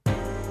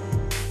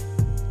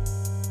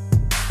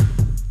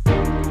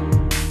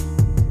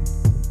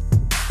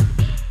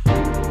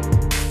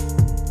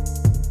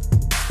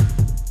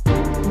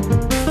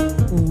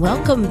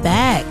Welcome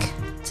back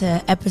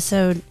to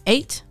episode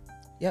 8.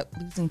 Yep,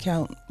 losing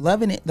count.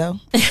 Loving it, though.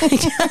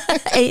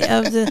 8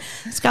 of the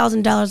Scholars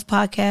and Dollars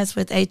podcast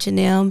with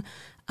H&M.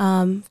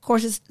 Of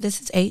course, this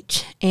is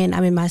H, and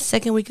I'm in my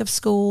second week of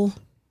school.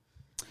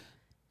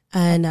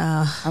 And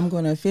I'm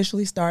going to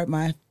officially start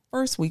my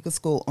first week of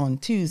school on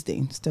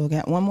Tuesday. Still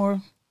got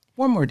one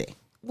more day.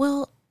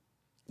 Well,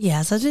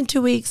 yeah, so it's been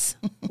 2 weeks.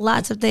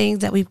 Lots of things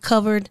that we've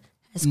covered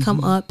has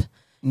come up,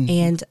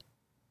 and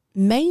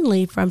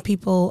mainly from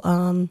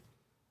people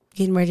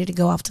getting ready to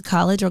go off to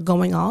college or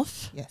going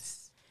off.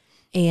 Yes.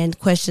 And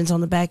questions on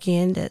the back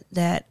end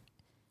that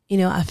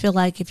I feel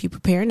like if you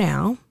prepare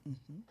now,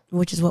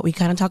 which is what we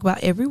kind of talk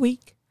about every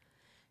week,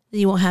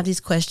 then you won't have these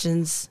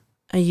questions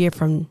a year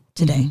from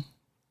today.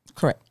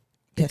 Correct.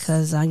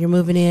 Because you're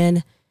moving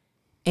in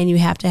and you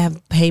have to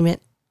have payment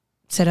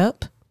set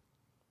up.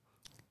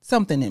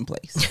 Something in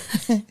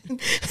place.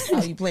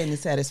 How you plan to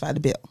satisfy the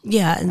bill?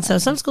 Yeah, and so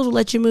some schools will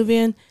let you move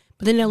in,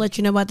 but then they'll let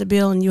you know about the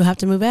bill and you'll have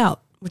to move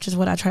out, which is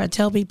what I try to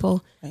tell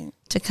people,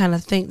 to kind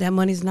of think that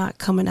money's not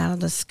coming out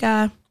of the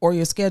sky. Or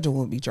your schedule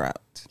will be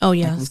dropped. Oh,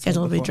 yeah, the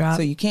schedule will be dropped.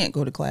 So you can't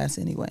go to class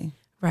anyway.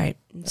 Right.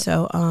 Yep.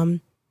 So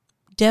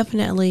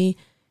definitely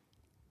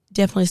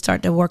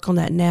start to work on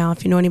that now.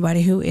 If you know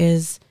anybody who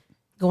is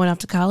going off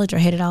to college or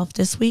headed off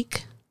this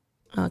week,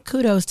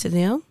 kudos to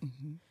them.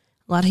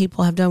 A lot of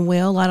people have done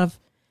well. A lot of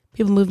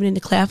people moving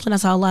into Claflin. I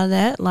saw a lot of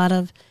that. A lot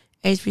of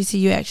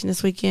HBCU action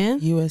this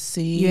weekend.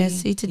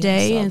 USC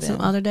today and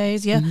some other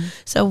days. Yeah.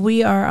 So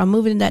we are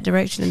moving in that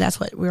direction, and that's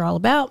what we're all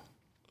about.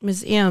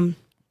 Ms. M,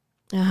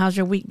 how's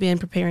your week been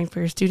preparing for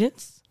your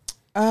students?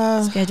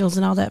 Schedules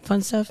and all that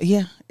fun stuff?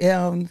 Yeah.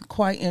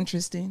 Quite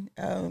interesting.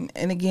 And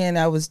again,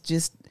 I was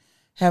just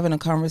having a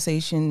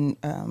conversation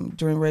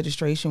during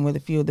registration with a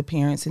few of the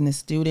parents and the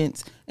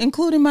students,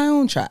 including my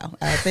own child.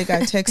 I think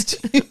I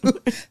texted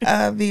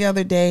you the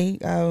other day,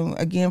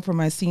 again, for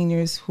my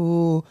seniors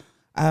who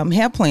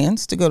have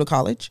plans to go to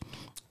college.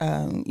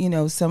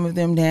 Some of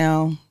them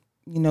now,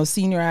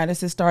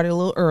 senioritis has started a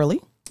little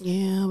early.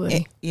 Yeah,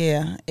 buddy.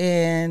 Yeah,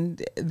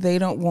 and they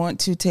don't want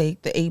to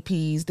take the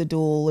APs, the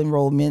dual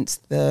enrollments,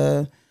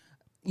 the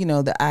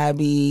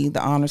IB,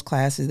 the honors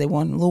classes. They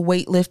want a little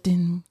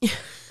weightlifting,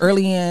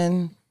 early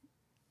in,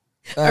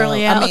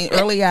 early out.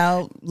 Early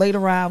out, late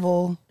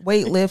arrival,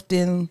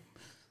 weightlifting,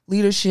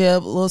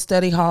 leadership, a little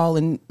study hall,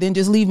 and then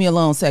just leave me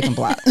alone second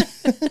block.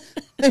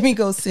 Let me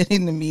go sit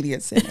in the media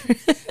center.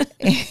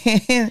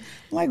 And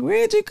like, where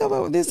did you come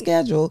up with this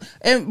schedule?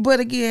 But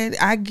again,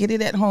 I get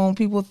it at home.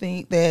 People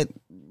think that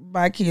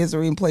my kids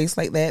are in place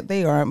like that.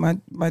 They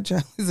aren't. My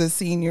child is a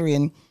senior,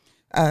 and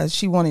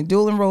she wanted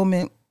dual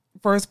enrollment,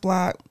 first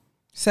block,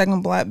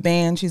 second block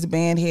band. She's a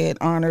band head,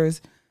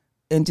 honors,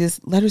 and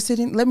just let me sit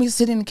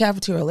in the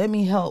cafeteria. Let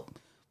me help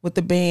with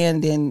the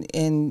band.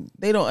 And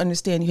they don't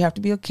understand. You have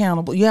to be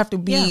accountable. You have to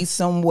be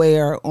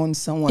somewhere on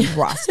someone's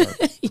roster.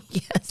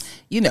 Yes.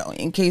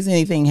 In case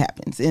anything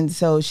happens. And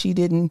so she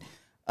didn't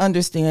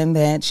understand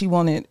that. She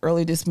wanted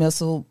early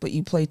dismissal, but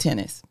you play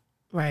tennis.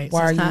 Right.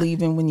 Why are you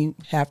leaving when you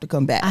have to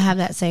come back? I have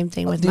that same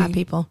thing with my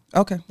people.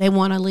 Okay. They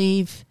want to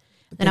leave.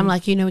 Then I'm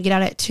like, we get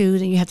out at 2,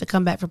 then you have to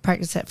come back for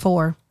practice at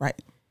 4. Right.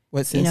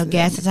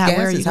 Gas is high.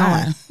 Where are you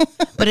going?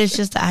 But it's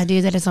just the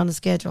idea that it's on the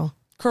schedule.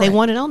 Correct. They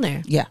want it on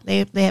there. Yeah.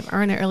 They have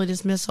earned their early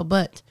dismissal,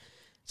 but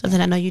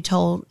something I know you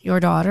told your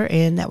daughter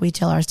and that we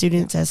tell our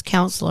students as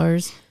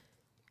counselors.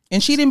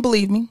 And she didn't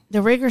believe me.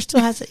 The rigor still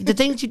has the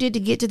things you did to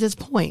get to this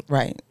point.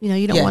 Right.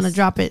 You don't want to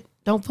drop it.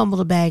 Don't fumble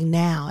the bag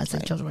now, as the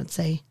children would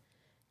say.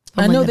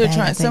 I know they're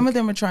trying. Some of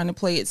them are trying to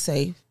play it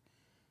safe,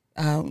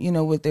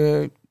 with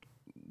their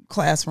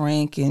class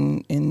rank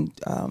and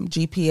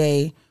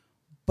GPA.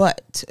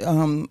 But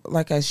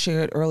like I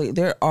shared earlier,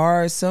 there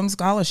are some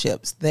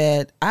scholarships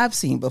that I've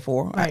seen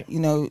before. Right.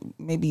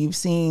 Maybe you've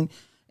seen,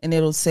 and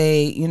it'll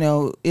say,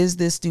 is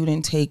this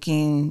student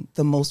taking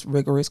the most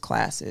rigorous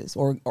classes,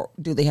 or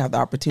do they have the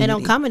opportunity? They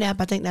don't comment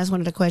up. I think that's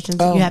one of the questions.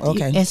 Oh, you have to,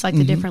 okay. It's like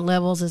the different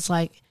levels. It's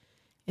like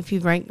if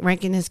you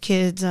ranking his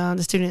kids,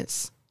 the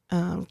students'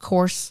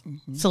 course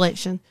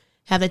selection,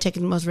 have they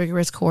taken the most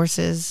rigorous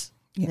courses?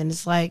 Yeah. And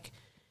it's like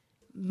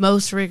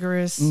most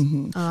rigorous.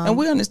 And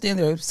we understand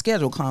there are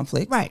schedule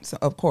conflicts, right? So,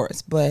 of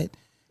course, but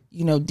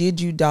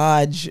did you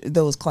dodge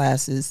those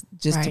classes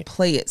just to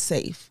play it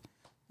safe?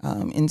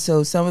 And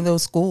so some of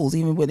those schools,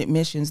 even with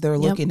admissions, they're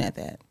looking at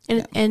that.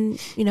 And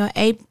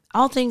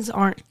all things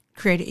aren't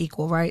created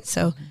equal, right?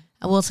 So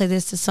I will say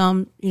this to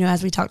some,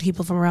 as we talk to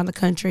people from around the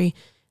country,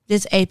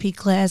 this AP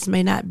class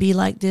may not be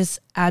like this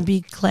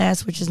IB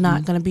class, which is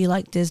not going to be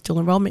like this dual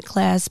enrollment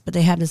class, but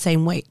they have the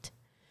same weight.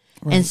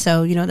 Right. And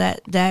so,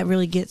 that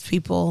really gets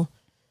people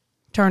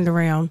turned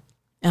around.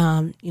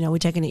 We're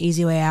taking the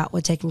easy way out.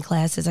 We're taking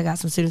classes. I got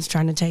some students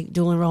trying to take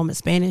dual enrollment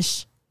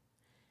Spanish.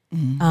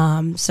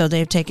 So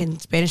they've taken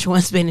Spanish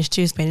 1, Spanish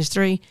 2, Spanish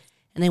 3,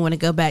 and they want to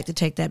go back to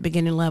take that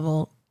beginning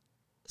level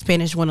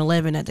Spanish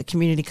 111 at the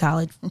community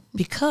college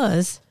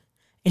because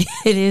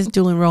it is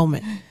dual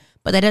enrollment.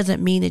 But that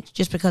doesn't mean that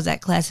just because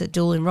that class is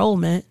dual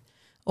enrollment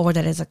or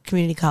that it's a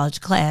community college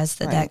class,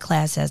 that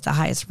class has the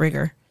highest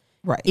rigor.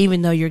 Right.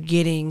 Even though you're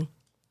getting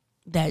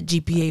that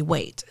GPA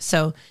weight.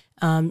 So,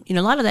 a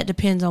lot of that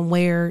depends on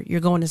where you're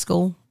going to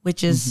school,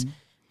 which is,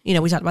 we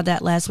talked about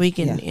that last week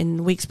and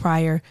in weeks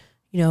prior.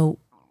 How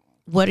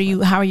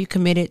are you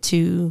committed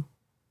to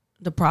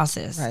the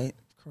process? Right.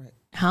 Correct.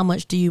 How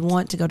much do you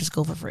want to go to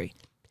school for free?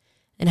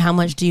 And how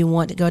much do you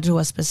want to go to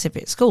a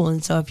specific school?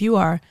 And so if you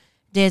are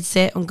dead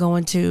set on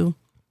going to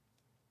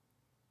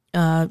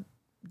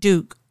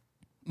Duke,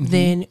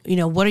 then,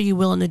 what are you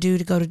willing to do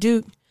to go to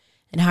Duke?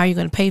 And how are you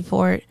going to pay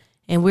for it?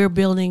 And we're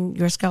building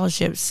your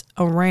scholarships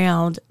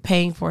around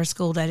paying for a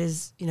school that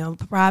is,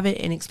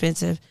 private and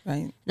expensive.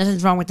 Right.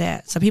 Nothing's wrong with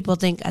that. So people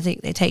I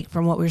think they take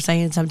from what we're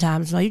saying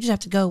sometimes, well, you just have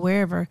to go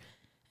wherever.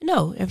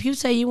 No, if you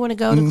say you want to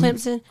go to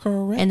Clemson,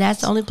 Correct. and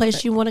that's the only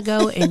place you want to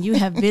go, and you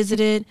have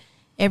visited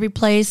every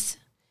place,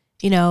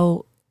 then,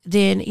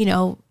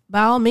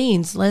 by all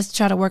means, let's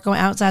try to work on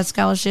outside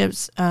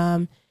scholarships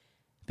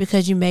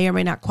because you may or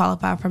may not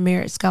qualify for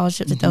merit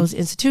scholarships at those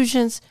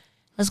institutions.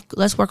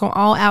 Let's work on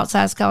all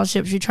outside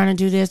scholarships. You're trying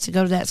to do this to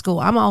go to that school.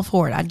 I'm all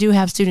for it. I do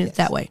have students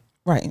that way.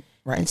 Right.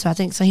 And so I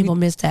think some people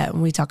miss that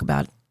when we talk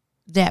about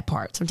that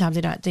part. Sometimes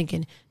they're not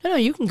thinking, no,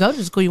 you can go to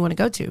the school you want to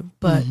go to.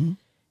 But,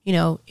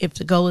 if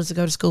the goal is to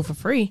go to school for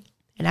free,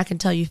 and I can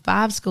tell you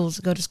 5 schools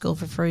to go to school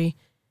for free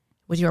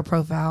with your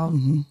profile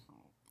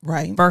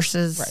Right.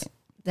 versus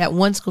that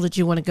one school that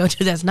you want to go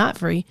to that's not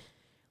free,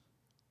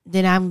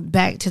 then I'm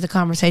back to the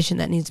conversation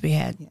that needs to be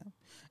had. Yeah.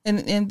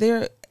 And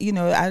they're,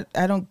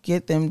 I don't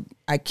get them.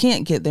 I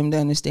can't get them to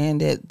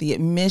understand that the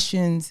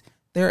admissions,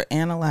 they're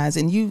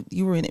analyzing.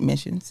 You were in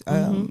admissions.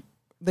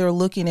 They're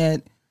looking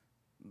at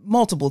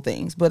multiple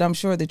things, but I'm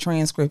sure the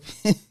transcript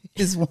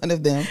is one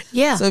of them.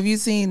 Yeah. So if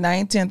you've seen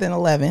 9th, 10th, and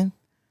 11th,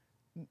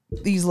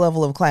 these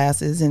level of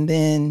classes, and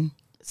then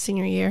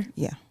Senior year,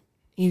 yeah,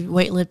 you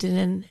weightlifted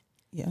and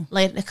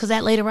late, because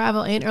that late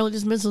arrival and early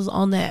dismissal is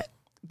on that.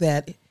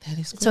 that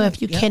is correct. So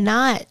if you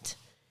cannot,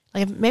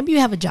 like maybe you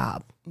have a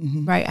job,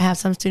 right? I have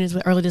some students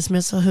with early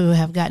dismissal who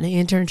have gotten an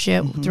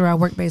internship through our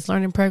work-based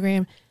learning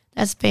program.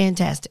 That's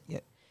fantastic.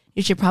 Yep.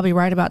 You should probably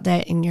write about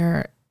that in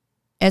your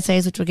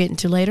essays, which we'll get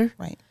into later.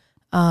 Right.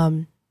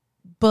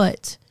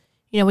 But,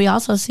 we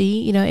also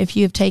see, if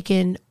you have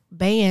taken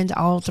band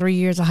all 3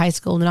 years of high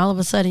school and then all of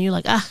a sudden you're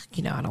like, I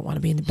don't want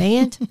to be in the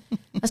band.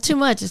 That's too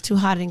much. It's too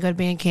hot. I didn't go to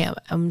band camp.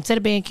 Instead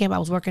of band camp, I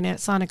was working at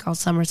Sonic all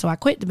summer, so I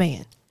quit the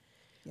band.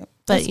 Yep.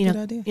 But, That's a good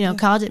idea.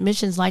 college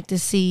admissions like to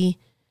see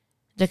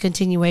the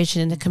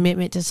continuation and the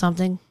commitment to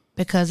something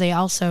because they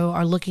also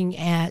are looking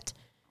at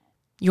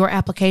your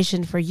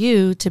application for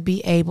you to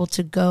be able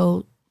to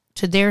go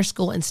to their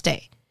school and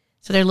stay.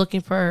 So they're looking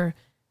for,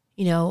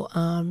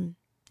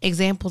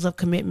 examples of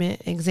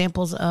commitment,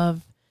 examples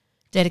of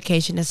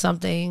dedication to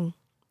something,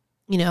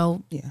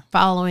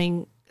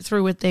 following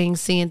through with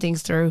things, seeing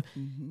things through.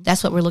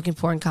 That's what we're looking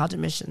for in college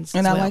admissions.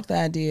 And I like the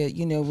idea,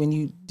 when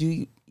you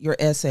do your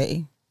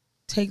essay,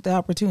 take the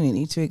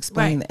opportunity to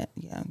explain that.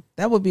 Yeah,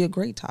 that would be a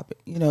great topic,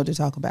 to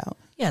talk about.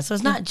 Yeah, so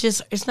it's not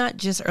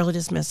just early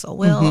dismissal.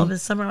 Well, over the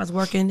summer I was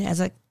working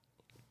as a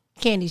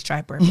candy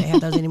striper, if they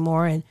have those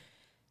anymore, and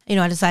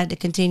I decided to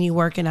continue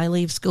working. I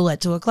leave school at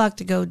 2:00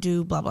 to go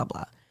do blah blah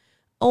blah,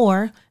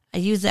 or I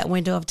use that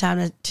window of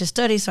time to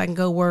study so I can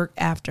go work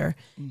after,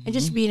 and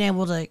just being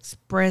able to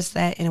express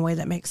that in a way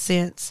that makes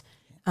sense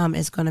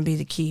is going to be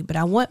the key. But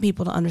I want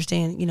people to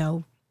understand,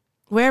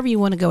 wherever you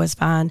want to go is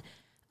fine.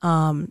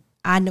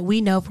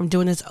 We know from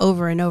doing this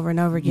over and over and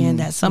over again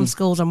that some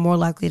schools are more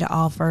likely to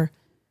offer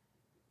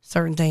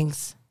certain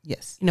things.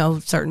 Yes.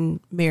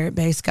 Certain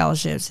merit-based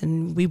scholarships.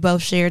 And we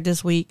both shared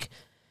this week,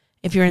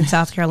 if you're in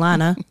South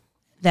Carolina,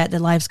 that the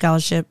Life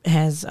Scholarship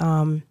has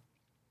gone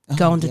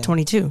to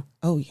 22.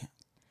 Oh, yeah.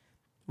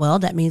 Well,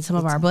 that means some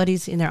of our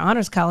buddies in their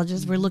honors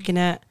colleges, we're looking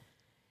at,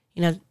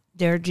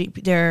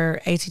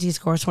 their ACT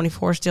score is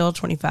 24 still,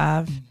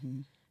 25.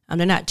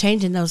 They're not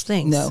changing those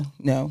things.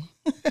 No.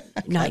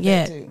 Not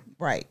yet.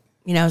 Right.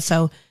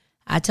 So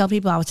I was telling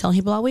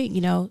people all week,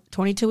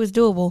 22 is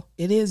doable.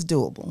 It is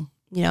doable.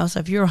 So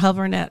if you're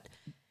hovering at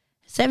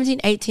 17,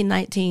 18,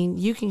 19,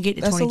 you can get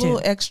to 22. That's a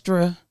little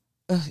extra,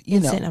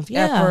 incentive,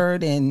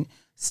 effort and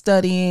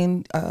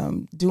studying,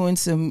 doing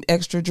some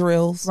extra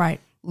drills. Right.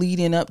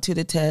 Leading up to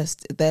the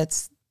test.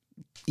 That's,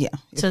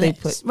 So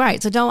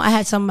I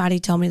had somebody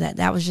tell me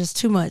that was just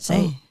too much.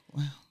 I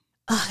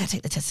got to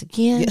take the test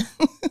again.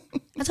 Yeah.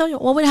 I told you,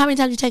 how many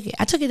times did you take it?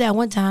 I took it that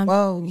one time.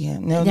 Oh, yeah.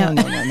 No.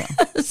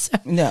 So,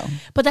 no.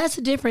 But that's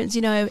the difference.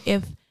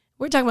 If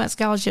we're talking about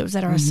scholarships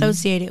that are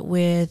associated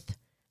with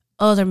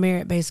other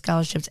merit-based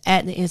scholarships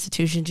at the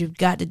institutions, you've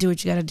got to do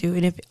what you got to do.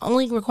 And if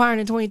only requiring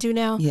a 22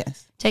 now,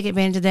 take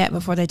advantage of that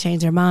before they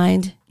change their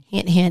mind.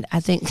 Hint, hint.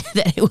 I think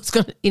that it was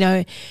going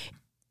to,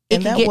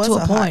 and that was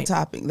a hot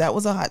topic. That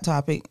was a hot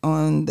topic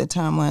on the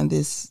timeline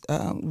this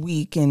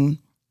week. And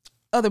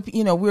other,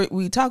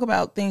 we talk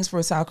about things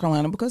for South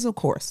Carolina because, of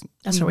course,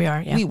 that's where we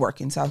are. Yeah. We work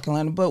in South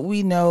Carolina, but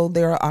we know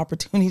there are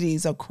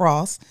opportunities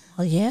across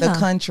the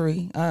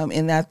country.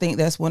 And I think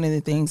that's one of the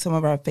things some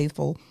of our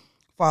faithful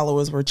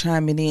followers were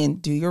chiming in.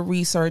 Do your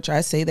research. I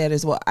say that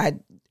as well.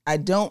 I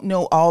don't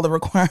know all the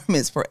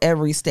requirements for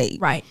every state.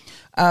 Right.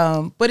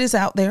 But it's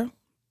out there.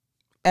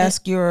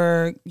 Ask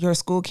your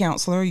school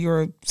counselor,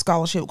 your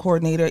scholarship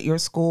coordinator at your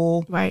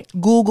school. Right.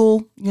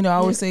 Google, I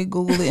always say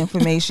Google the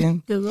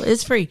information. Google,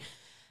 it's free.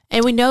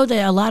 And we know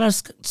that a lot of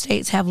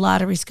states have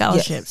lottery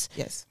scholarships.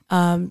 Yes.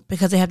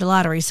 Because they have the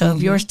lottery. So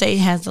if your state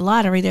has the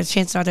lottery, there's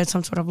chances are there's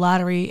some sort of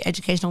lottery,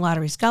 educational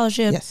lottery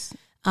scholarship. Yes.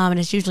 And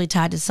it's usually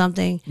tied to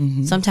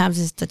something. Sometimes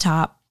it's the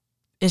top,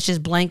 it's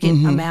just blanket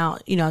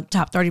amount,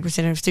 top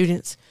 30% of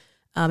students.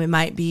 It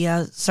might be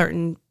a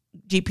certain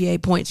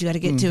GPA points you got to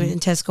get to it in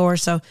test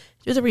scores. So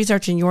do the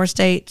research in your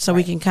state so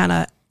we can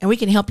and we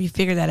can help you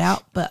figure that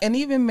out. And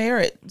even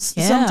merit,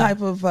 some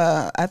type of,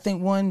 I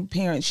think one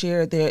parent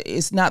shared there,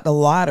 it's not the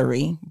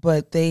lottery,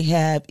 but they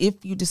have,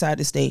 if you decide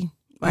to stay,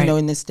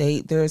 in the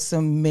state, there's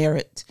some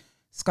merit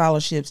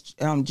scholarships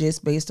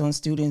just based on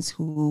students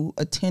who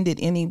attended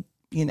any,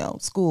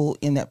 school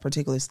in that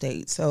particular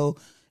state. So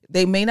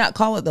they may not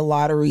call it the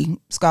lottery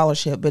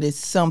scholarship, but it's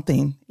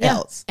something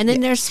else. And then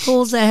there's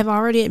schools that have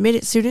already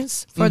admitted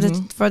students for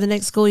the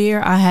next school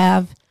year. I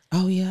have.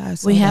 Oh yeah,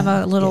 we have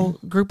a little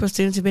group of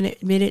students who've been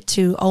admitted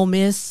to Ole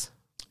Miss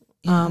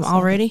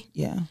already.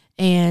 Yeah,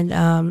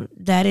 and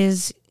that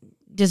is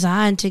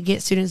designed to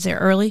get students there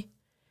early,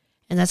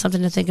 and that's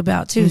something to think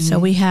about too. So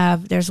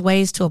there's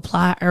ways to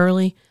apply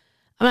early.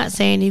 I'm not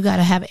saying you got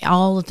to have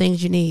all the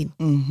things you need,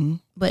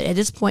 but at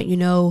this point, you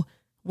know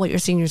what your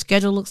senior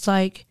schedule looks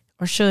like,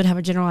 or should have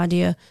a general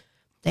idea.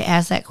 They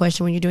ask that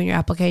question when you're doing your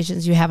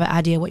applications. You have an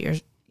idea what your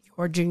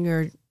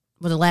junior,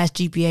 what the last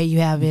GPA you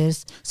have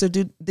is. So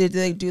did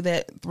they do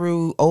that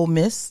through Ole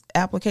Miss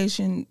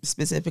application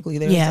specifically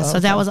there? Yeah, so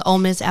that was an Ole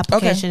Miss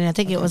application. And I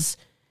think it was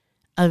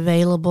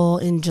available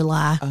in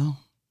July. Oh.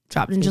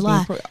 Dropped in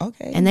July.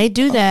 Okay. And they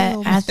do that,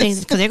 I think,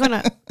 because they're going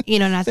to,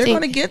 and I they're think.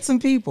 going to get some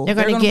people. They're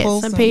going to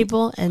get some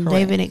people, and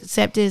they've been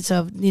accepted.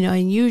 So,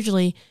 and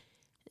usually,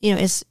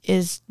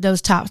 it's those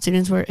top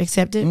students were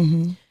accepted.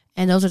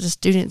 And those are the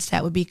students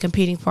that would be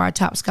competing for our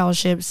top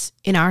scholarships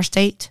in our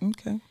state.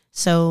 Okay.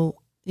 So,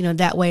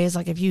 that way it's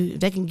like if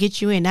they can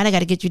get you in, now they got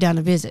to get you down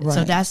to visit. Right.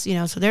 So that's,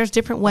 so there's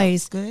different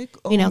ways. Good.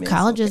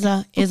 College is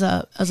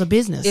a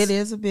business. It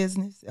is a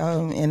business.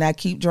 And I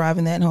keep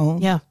driving that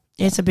home. Yeah.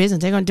 It's a business.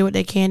 They're going to do what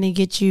they can to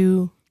get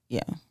you,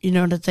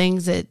 the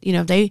things that,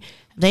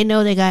 they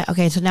know they got,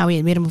 okay, so now we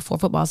admit them before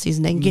football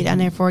season. They can get down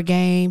there for a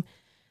game.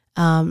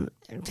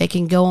 They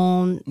can go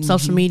on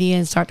social media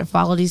and start to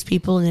follow these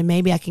people, and then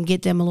maybe I can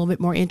get them a little bit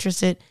more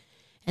interested.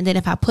 And then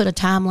if I put a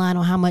timeline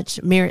on how much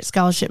merit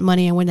scholarship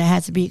money and when that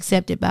has to be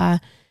accepted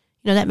by,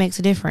 that makes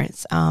a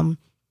difference. Common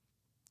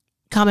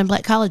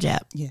Black College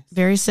app,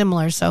 very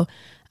similar. So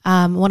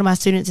one of my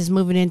students is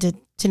moving into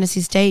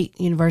Tennessee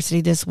State University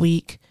this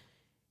week.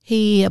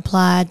 He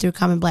applied through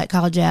Common Black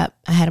College app.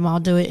 I had him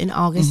all do it in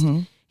August.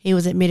 He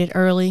was admitted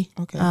early.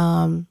 Okay.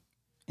 And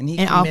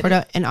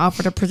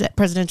offered a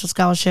presidential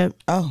scholarship.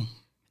 Oh.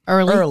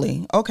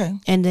 Early. Okay.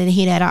 And then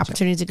he had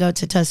opportunity to go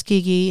to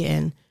Tuskegee,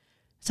 and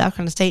South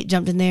Carolina State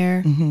jumped in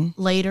there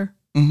later.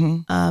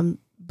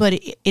 But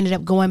it ended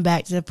up going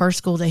back to the first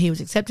school that he was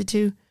accepted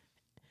to.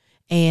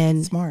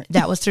 And smart.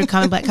 That was through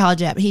Common Black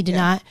College app. He did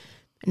not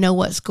know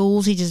what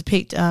schools. He just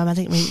picked, I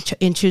think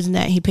in choosing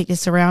that, he picked his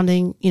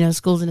surrounding,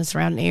 schools in the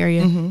surrounding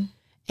area.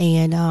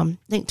 And I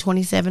think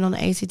 27 on the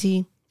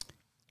ACT.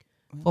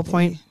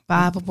 4.5,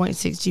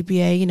 4.6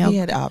 GPA, He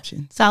had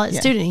options. Solid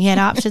student. He had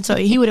options. So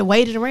he would have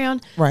waited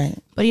around. Right.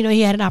 But,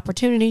 he had an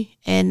opportunity,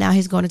 and now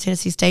he's going to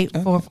Tennessee State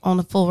on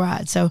the full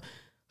ride. So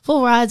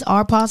full rides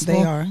are possible.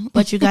 They are.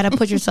 But you got to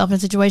put yourself in a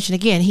situation.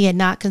 Again, he had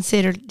not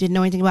considered, didn't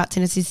know anything about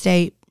Tennessee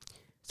State,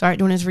 started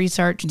doing his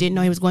research, didn't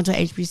know he was going to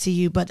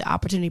HBCU, but the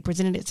opportunity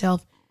presented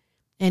itself,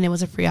 and it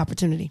was a free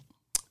opportunity.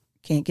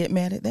 Can't get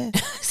mad at that.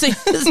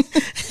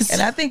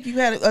 And I think you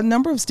had a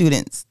number of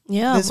students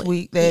this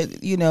week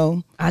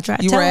that, I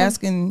tried. You were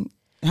asking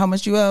how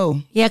much you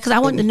owe. Yeah, because I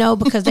wanted to know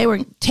because they were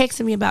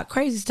texting me about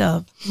crazy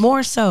stuff.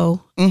 More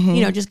so,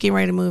 just getting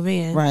ready to move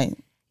in. Right.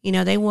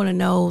 They want to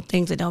know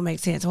things that don't make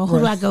sense. Well, who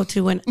do I go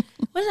to when?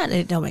 What's that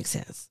that don't make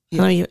sense?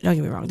 Yeah. Don't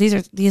get me wrong.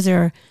 These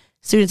are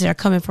students that are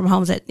coming from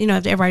homes that, if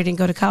everybody didn't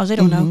go to college, they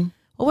don't know.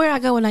 Well, where do I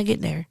go when I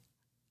get there?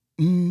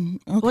 Okay.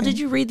 Well, did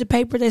you read the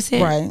paper they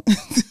sent? Right.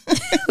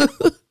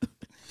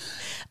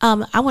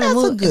 I want to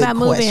move if I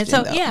move in.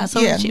 So though.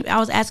 I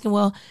was asking,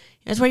 well,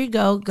 that's where you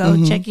go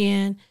check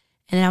in.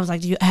 And then I was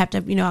like, do you have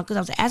to, because I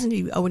was asking, do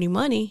you owe any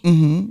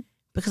money?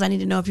 Because I need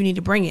to know if you need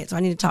to bring it. So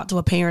I need to talk to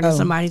a parent or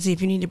somebody to see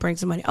if you need to bring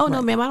some money. Oh,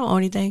 no, ma'am, I don't owe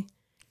anything.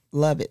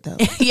 Love it though.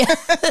 Yeah.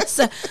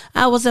 So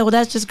I will say, well,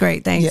 that's just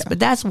great. Thanks. Yeah. But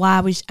that's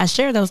why I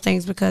share those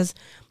things, because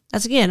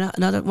that's, again,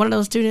 another one of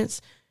those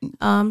students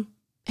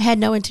had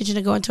no intention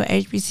of going to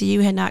an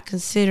HBCU, had not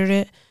considered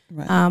it.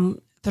 Right.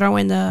 Throw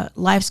in the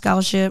Life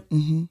Scholarship,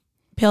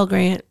 Pell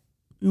Grant,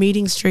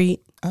 Meeting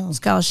Street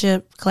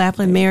Scholarship,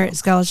 Claflin Merit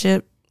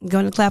Scholarship,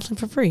 going to Claflin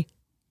for free.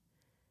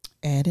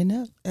 Adding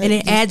up. And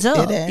it adds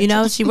up.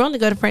 She wanted to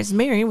go to Francis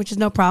Marion, which is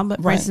no problem,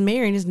 but Francis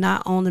Marion is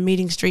not on the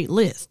Meeting Street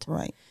list.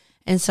 Right.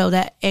 And so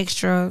that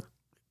extra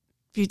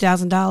few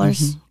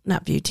 $1,000s,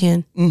 not few,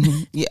 10.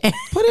 Yeah,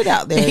 put it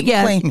out there.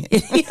 Yeah. Claim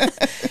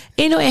it.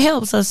 It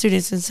helps those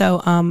students. And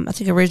so I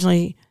think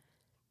originally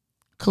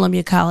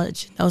Columbia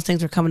College, those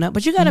things were coming up.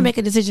 But you got to make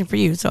a decision for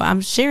you. So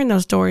I'm sharing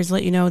those stories to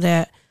let you know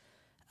that,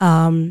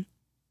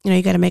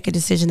 you got to make a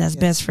decision that's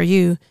best for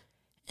you.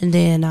 And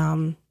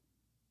then,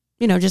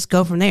 just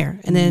go from there.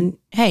 And then,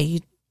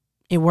 hey,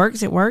 it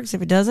works.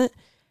 If it doesn't,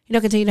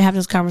 continue to have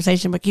this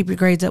conversation, but keep your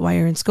grades up while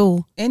you're in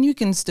school. And you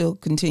can still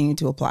continue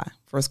to apply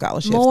for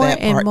scholarships. More that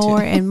and part more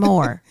too. and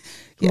more.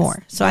 Yes.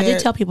 More. So I did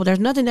tell people there's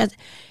nothing that, if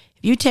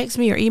you text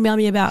me or email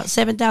me about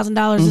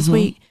 $7,000 this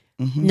week,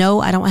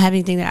 no, I don't have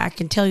anything that I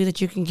can tell you that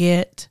you can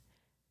get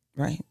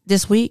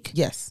this week.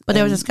 Yes. But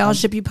there was a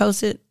scholarship you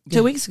posted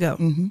 2 weeks ago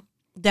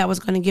that was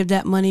going to give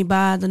that money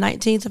by the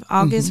 19th of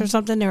August or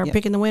something. They were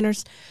picking the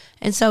winners.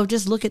 And so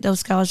just look at those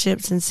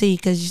scholarships and see,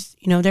 because,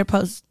 they're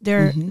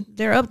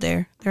up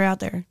there. They're out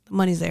there. The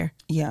money's there.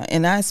 Yeah.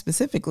 And I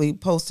specifically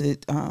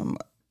posted, some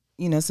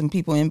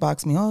people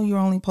inboxed me, oh, you're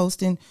only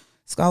posting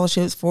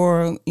scholarships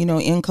for,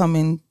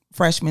 incoming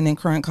freshmen and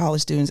current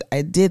college students.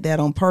 I did that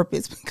on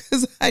purpose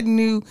because I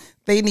knew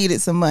they needed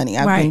some money.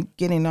 I've been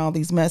getting all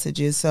these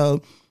messages.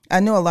 So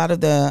I know a lot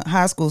of the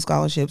high school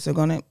scholarships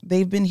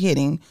they've been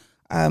hitting.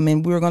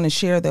 And we're going to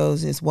share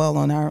those as well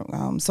on our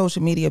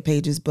social media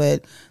pages.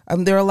 But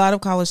there are a lot of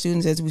college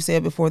students, as we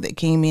said before, that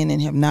came in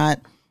and have not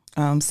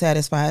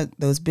satisfied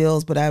those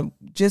bills. But I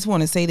just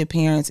want to say to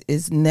parents,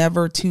 it's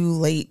never too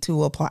late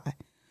to apply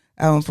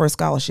for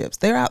scholarships.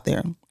 They're out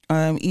there.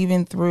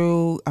 Even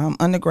through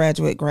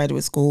undergraduate,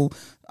 graduate school,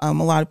 a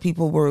lot of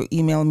people were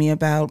emailing me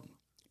about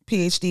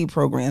PhD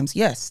programs.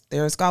 Yes,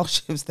 there are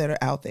scholarships that are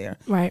out there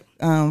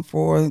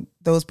for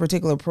those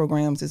particular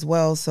programs as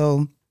well.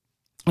 So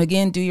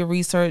again, do your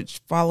research,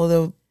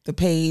 follow the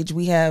page.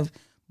 We have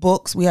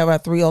books. We have our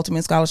 3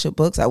 Ultimate Scholarship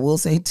books. I will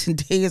say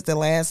today is the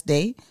last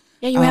day.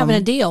 Yeah, you're having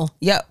a deal.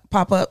 Yep,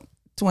 pop up,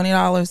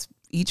 $20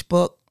 each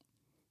book.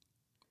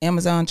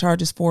 Amazon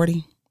charges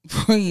 $40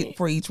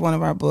 for each one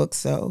of our books.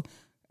 So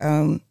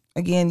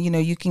again,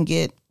 you can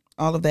get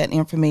all of that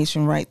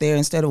information right there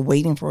instead of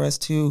waiting for us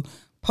to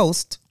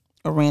post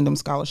a random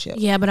scholarship.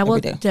 Yeah, but I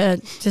will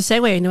to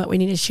segue, what we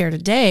need to share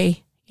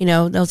today,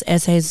 those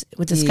essays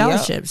with the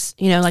scholarships,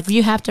 like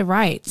you have to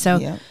write.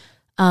 So,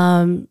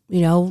 one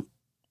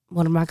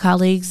of my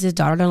colleagues, his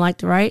daughter didn't like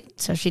to write,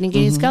 so she didn't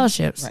get any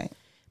scholarships. Right.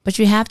 But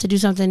you have to do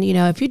something,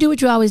 if you do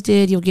what you always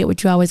did, you'll get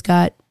what you always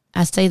got.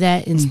 I say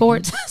that in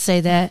sports. I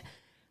say that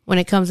when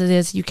it comes to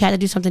this, you got to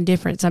do something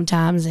different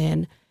sometimes.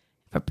 And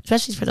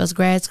especially for those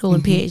grad school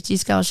and PhD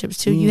scholarships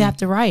too, you have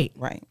to write.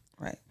 Right.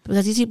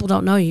 Because these people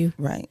don't know you.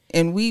 Right.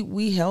 And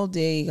we held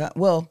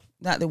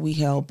not that we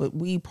held, but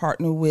we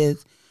partner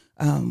with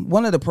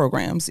one of the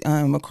programs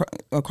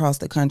across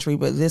the country.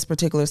 But this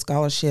particular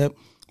scholarship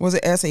was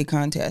an essay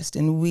contest.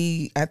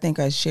 And I think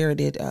I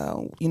shared it,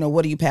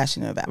 what are you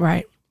passionate about?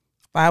 Right.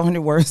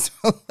 500 words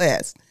or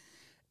less.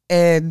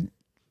 And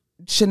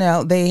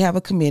Chanel, they have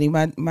a committee.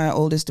 My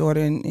oldest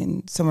daughter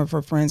and some of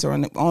her friends are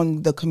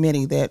on the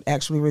committee that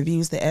actually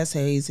reviews the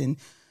essays. And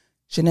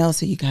Chanel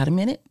said, you got a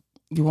minute?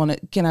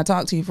 Can I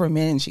talk to you for a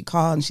minute? And she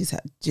called and she said,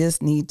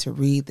 just need to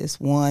read this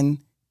one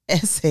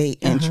essay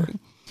entry.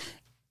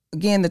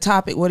 Again, the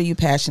topic, what are you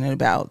passionate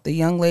about? The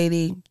young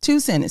lady, 2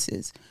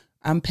 sentences.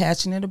 I'm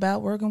passionate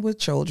about working with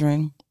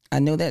children. I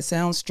know that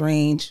sounds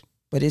strange,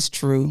 but it's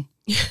true.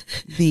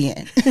 The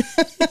end.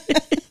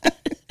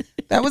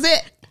 That was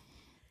it.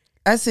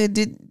 I said,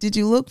 did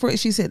you look for it?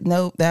 She said,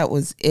 no, that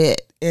was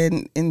it.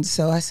 And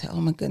so I said, oh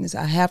my goodness,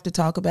 I have to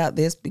talk about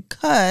this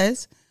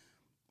because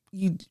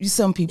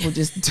some people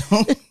just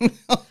don't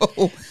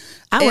know.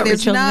 I work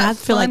with children. I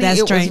feel like that's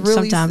strange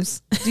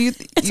sometimes.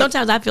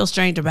 Sometimes I feel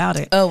strange about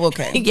it. Oh,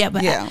 okay.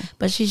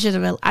 But she should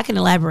have. I can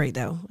elaborate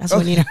though. That's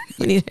what we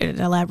need her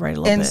to elaborate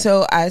a little bit. And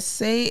so I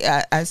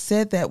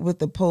said that with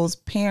the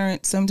post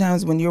parent.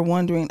 Sometimes when you're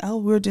wondering, oh,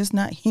 we're just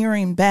not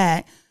hearing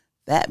back,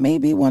 that may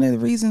be one of the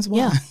reasons why.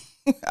 Yeah.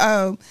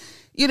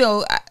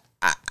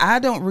 I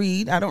don't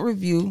read. I don't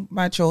review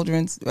my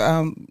Jordan's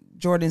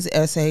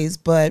essays,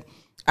 but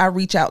I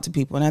reach out to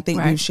people, and I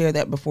think we've shared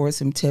that before.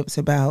 Some tips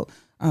about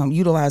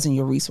utilizing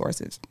your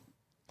resources.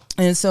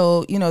 And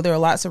so, there are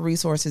lots of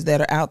resources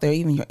that are out there,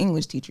 even your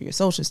English teacher, your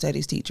social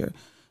studies teacher,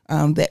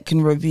 that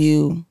can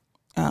review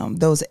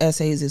those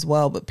essays as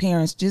well. But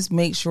parents, just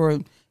make sure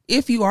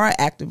if you are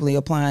actively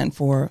applying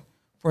for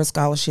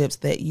scholarships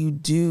that you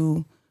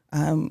do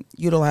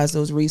utilize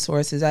those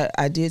resources.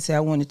 I did say I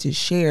wanted to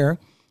share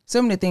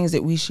some of the things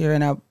that we share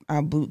in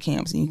our boot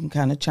camps, and you can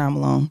kind of chime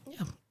along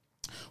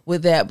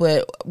with that.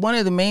 But one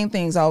of the main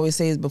things I always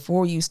say is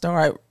before you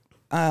start,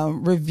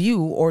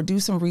 review or do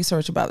some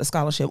research about the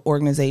scholarship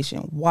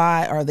organization.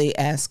 Why are they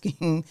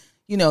asking,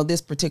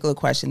 this particular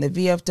question? The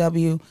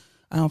VFW,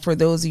 for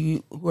those of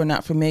you who are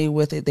not familiar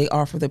with it, they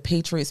offer the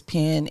Patriots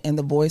Pen and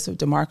the Voice of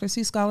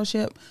Democracy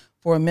Scholarship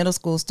for middle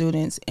school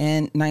students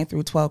and 9th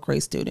through 12th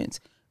grade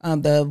students.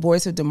 The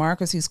Voice of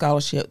Democracy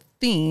Scholarship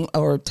theme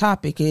or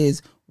topic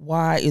is,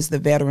 why is the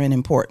veteran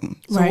important?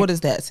 So what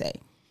does that say?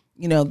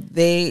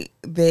 they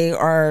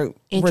are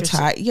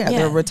retired. Yeah, Yeah.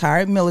 they're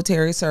retired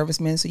military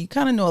servicemen. So you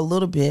kind of know a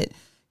little bit,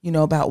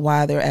 about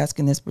why they're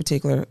asking this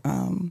particular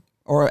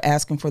or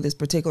asking for this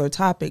particular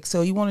topic.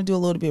 So you want to do a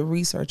little bit of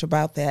research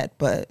about that.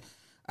 But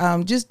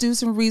just do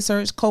some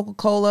research.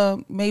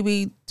 Coca-Cola,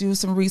 maybe do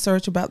some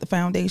research about the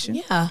foundation.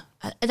 Yeah,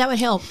 that would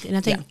help. And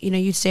I think,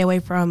 you'd stay away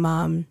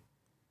from,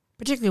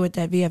 particularly with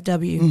that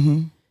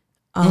VFW,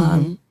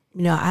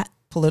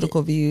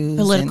 Political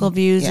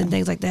views. And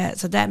things like that.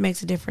 So that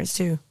makes a difference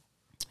too.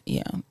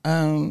 Yeah.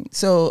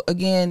 So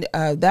again,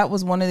 that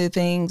was one of the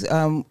things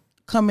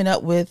coming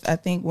up with, I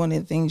think one of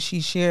the things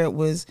she shared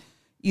was,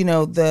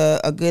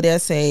 a good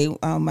essay.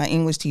 My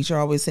English teacher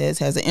always says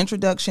has an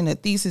introduction, a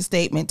thesis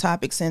statement,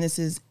 topic,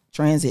 sentences,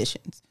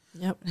 transitions.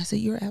 Yep. And I said,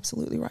 you're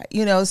absolutely right.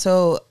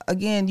 So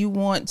again, you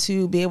want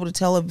to be able to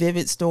tell a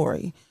vivid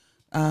story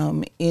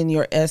in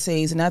your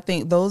essays. And I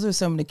think those are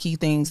some of the key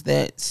things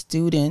that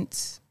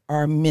students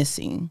are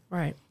missing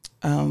right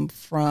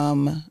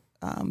from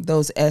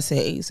those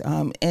essays,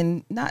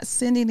 and not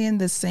sending in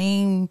the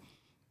same,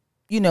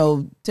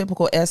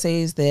 typical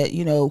essays that,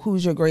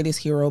 who's your greatest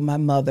hero? My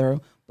mother.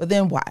 But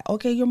then why?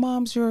 Okay, your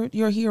mom's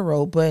your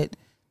hero, but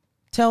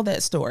tell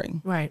that story.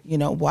 Right.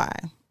 Why?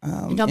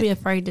 And don't be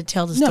afraid to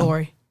tell the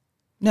story.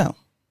 No.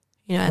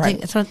 I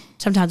think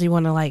sometimes we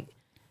want to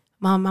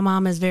my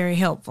mom is very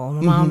helpful.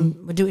 My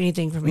mom would do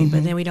anything for me,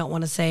 but then we don't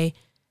want to say,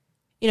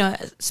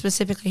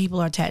 specifically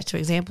people are attached to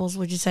examples,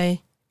 would you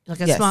say? Like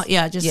a small,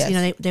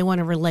 they want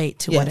to relate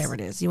to whatever it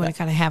is. You want to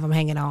kind of have them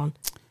hanging on.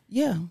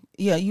 Yeah.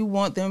 Yeah. You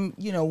want them,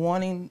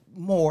 wanting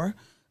more.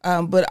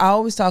 But I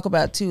always talk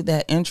about too,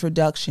 that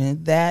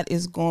introduction, that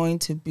is going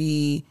to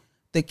be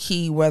the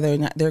key, whether or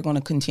not they're going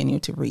to continue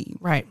to read.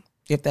 Right.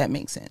 If that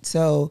makes sense.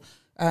 So,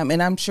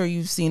 and I'm sure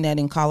you've seen that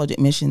in college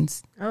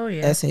admissions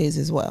essays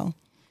as well.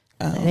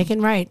 They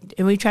can write,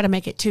 and we try to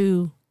make it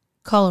too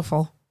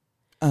colorful.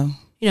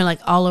 Like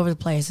all over the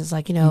place. It's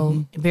like,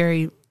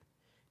 very,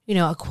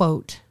 a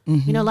quote.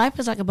 Life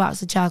is like a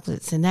box of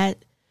chocolates, and that,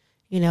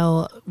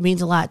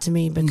 means a lot to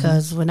me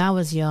because when I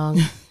was young,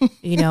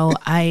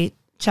 I ate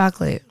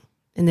chocolate.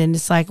 And then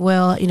it's like,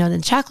 well,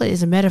 then chocolate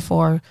is a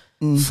metaphor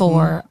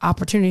for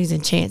opportunities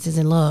and chances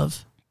in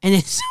love. And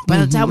it's, by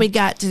the time we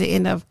got to the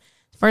end of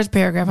the first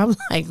paragraph, I'm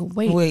like,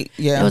 wait,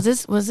 was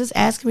this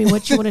asking me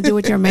what you want to do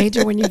with your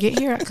major when you get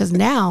here? Because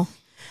now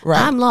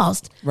I'm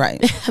lost. Right.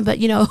 But,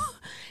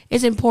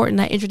 it's important.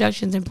 That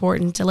introduction is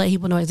important to let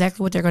people know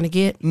exactly what they're going to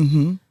get.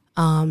 And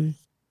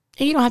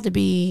you don't have to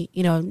be,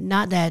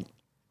 not that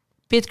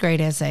 5th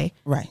grade essay.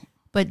 Right.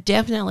 But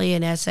definitely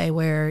an essay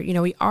where,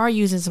 we are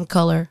using some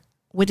color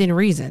within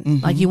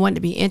reason. Like you want it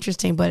to be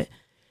interesting. But,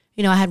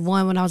 I had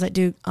one when I was at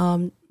Duke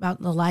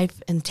about the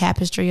life and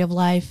tapestry of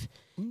life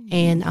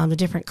and the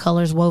different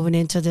colors woven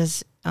into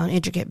this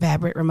intricate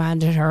fabric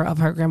reminded her of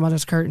her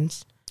grandmother's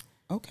curtains.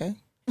 Okay.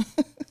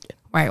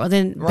 Right. Well,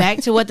 then back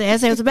to what the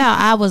essay was about.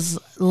 I was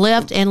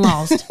left and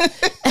lost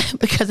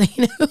because,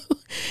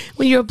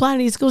 when you're applying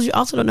to these schools, you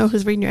also don't know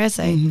who's reading your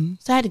essay.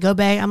 So I had to go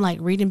back. I'm like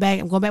reading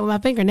back. I'm going back with my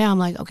finger now. I'm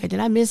like, okay, did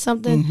I miss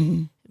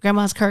something?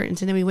 Grandma's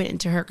curtains. And then we went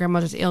into her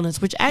grandmother's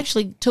illness, which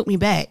actually took me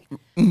back.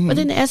 But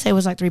then the essay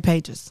was like 3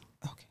 pages.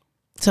 Okay.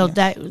 So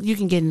that you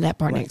can get into that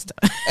part next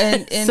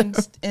time.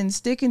 And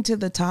sticking to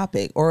the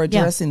topic or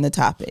addressing the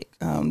topic,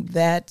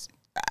 that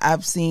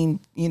I've seen,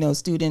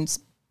 students,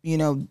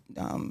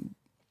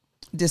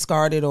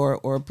 discarded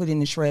or put in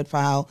the shred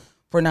file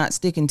for not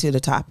sticking to the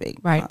topic.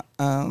 Right.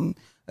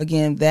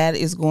 Again, that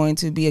is going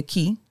to be a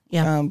key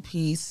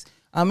piece.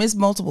 It's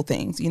multiple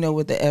things,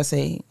 with the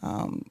essay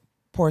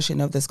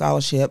portion of the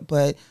scholarship,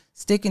 but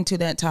sticking to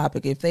that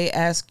topic. If they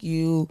ask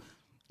you,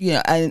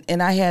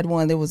 and I had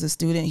one, there was a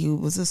student who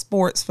was a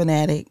sports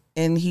fanatic,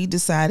 and he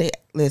decided,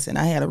 listen,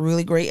 I had a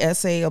really great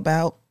essay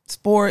about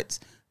sports.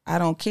 I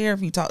don't care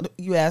if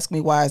you ask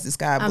me, why is the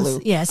sky blue?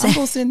 I'm going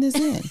to send this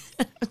in.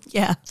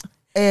 Yeah.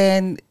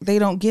 And they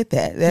don't get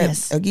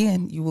that.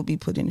 Again, you will be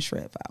put in a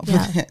shred file.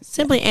 Yeah.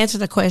 Simply answer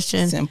the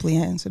question.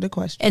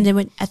 And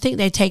then I think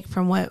they take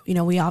from what,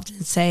 we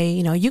often say,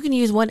 you can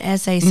use one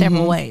essay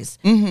several ways.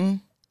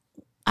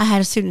 I had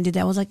a student who did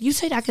that. I was like, you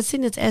said I could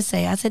send this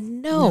essay. I said,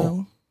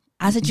 no.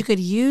 I said you could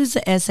use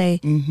the essay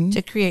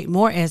to create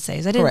more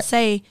essays. I didn't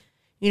say,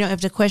 if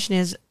the question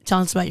is,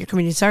 tell us about your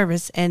community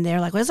service. And they're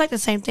like, well, it's like the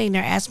same thing.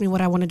 They're asking me what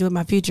I want to do in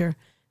my future.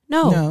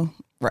 No.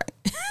 Right.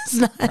 It's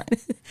not.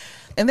 Right.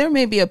 And there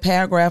may be a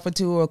paragraph or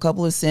two or a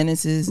couple of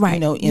sentences,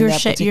 right. In you're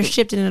that you're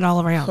shifting it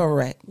all around.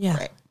 Correct.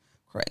 Yeah.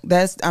 Correct.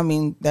 That's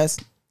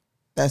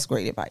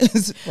great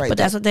advice. Right. But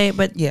that's what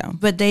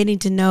but they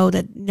need to know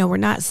that, we're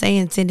not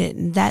saying send it.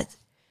 And that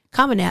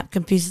Common App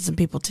confuses some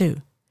people too.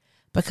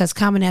 Because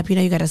Common App,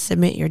 you got to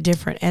submit your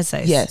different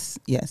essays. Yes,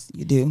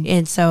 you do.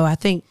 And so I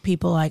think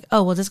people like,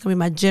 oh, well, this is going to be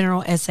my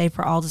general essay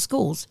for all the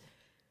schools.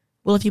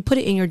 Well, if you put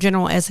it in your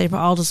general essay for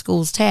all the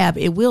schools tab,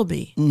 it will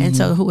be. And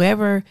so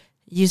whoever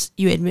you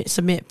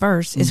submit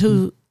first is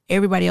who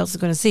everybody else is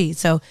going to see.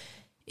 So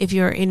if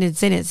your ended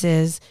sentence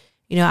is,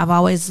 I've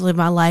always lived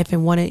my life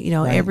and wanted,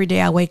 every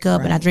day I wake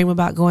up and I dream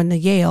about going to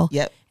Yale.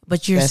 Yep.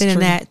 But you're sending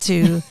that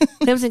to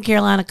Clemson,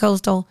 Carolina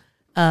Coastal,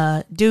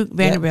 Duke,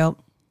 Vanderbilt,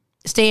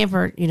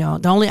 Stanford. You know,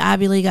 the only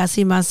Ivy League I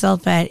see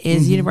myself at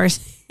is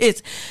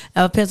University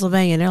of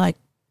Pennsylvania. And they're like,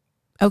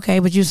 okay,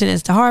 but you sent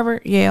us to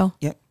Harvard, Yale.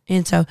 Yep.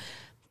 And so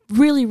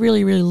really,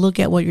 really, really look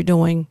at what you're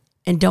doing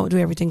and don't do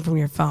everything from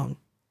your phone.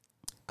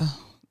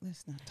 Oh,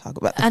 let's not talk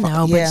about the I know,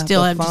 phone. but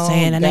still, I'm just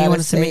saying, I know you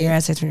want to submit your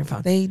essays from your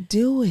phone. They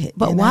do it.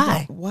 But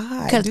why?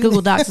 Why? Because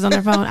Google Docs is on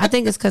their phone. I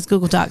think it's because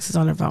Google Docs is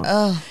on their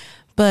phone.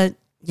 But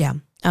yeah.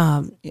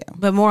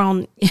 But more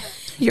on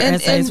your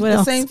essays. What the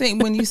else? Same thing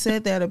when you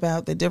said that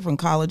about the different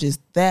colleges,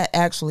 that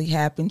actually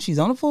happened. She's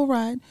on a full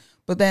ride,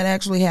 but that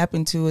actually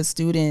happened to a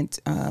student.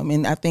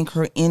 And I think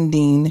her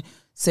ending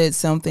said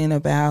something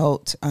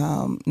about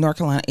North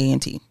Carolina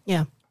A&T.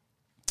 Yeah.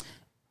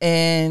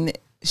 And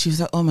she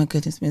was like, oh my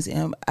goodness, Ms.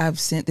 M, I've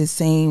sent this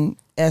same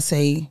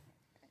essay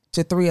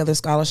to 3 other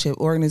scholarship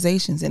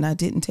organizations and I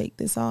didn't take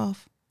this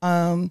off.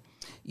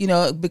 You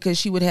know, because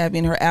she would have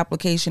in her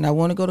application, I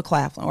want to go to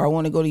Claflin or I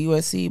want to go to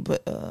USC,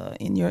 but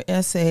in your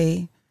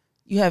essay,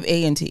 you have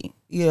A&T,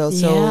 you know,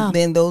 so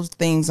then those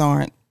things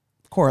aren't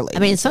correlated.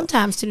 I mean,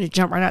 sometimes students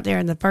jump right out there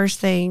and the first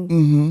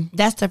thing,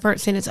 that's the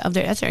first sentence of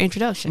that's their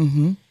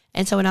introduction.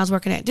 And so when I was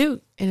working at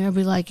Duke, and they'll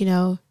be like, you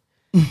know,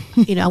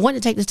 I want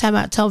to take this time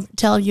out to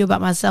tell you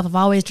about myself. I've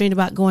always dreamed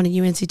about going to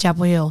UNC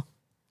Chapel Hill.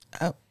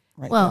 Oh,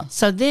 right. Well,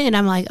 so then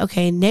I'm like,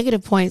 okay,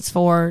 negative points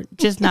for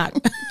just not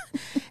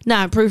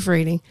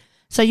proofreading.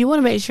 So you want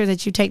to make sure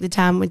that you take the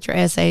time with your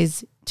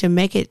essays to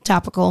make it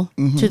topical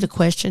to the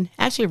question.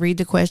 Actually read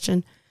the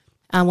question.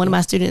 One of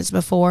my students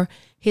before,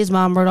 his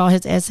mom wrote all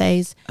his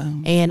essays,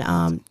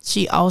 and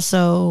she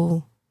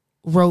also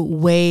wrote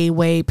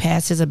way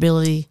past his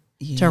ability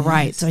to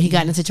write. So he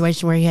got in a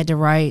situation where he had to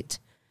write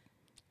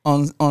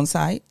on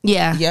site.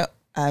 Yeah. Yep.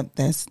 And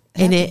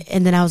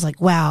then I was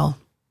like, wow,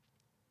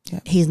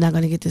 he's not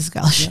going to get this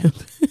scholarship.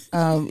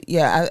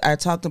 I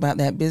talked about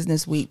that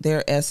Business Week,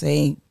 their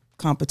essay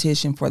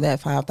competition for that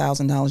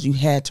 $5,000 you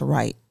had to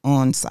write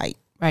on site,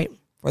 right,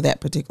 for that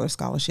particular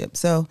scholarship.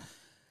 So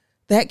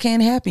that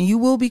can happen. You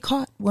will be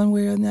caught one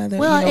way or another.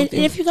 Well, and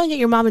if you're gonna get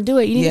your mom to do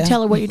it, you need to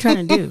tell her what you're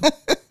trying to do.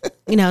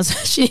 So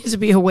she needs to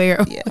be aware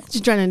of what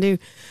you're trying to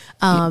do.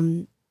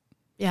 I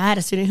had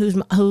a student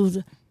who's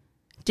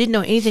didn't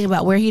know anything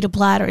about where he'd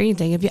applied or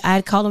anything. If I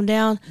had called him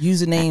down,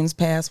 usernames,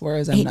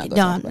 passwords, they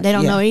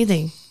don't know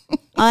anything.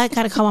 I had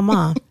to call my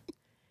mom.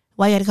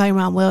 Why you had to call your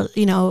mom? Well,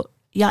 y'all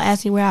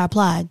asked me where I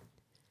applied.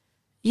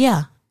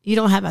 Yeah. You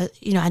don't have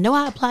I know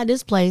I applied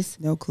this place.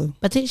 No clue.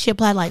 But I think she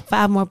applied like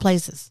 5 more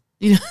places.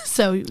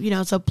 So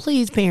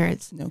please,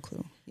 parents. No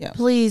clue. Yeah.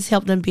 Please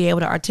help them be able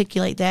to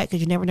articulate that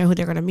because you never know who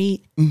they're going to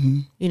meet.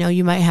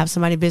 You might have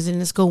somebody visiting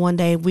the school one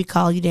day. We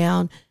call you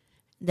down.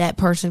 That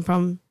person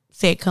from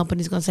said company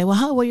is going to say, well,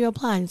 how were you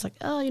applying? It's like,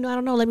 oh, I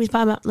don't know. Let me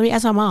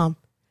ask my mom.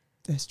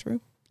 That's true.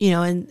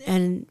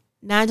 And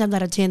 9 times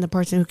out of 10, the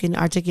person who can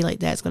articulate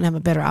that is going to have a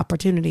better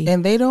opportunity.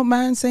 And they don't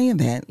mind saying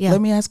that. Yeah. Let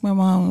me ask my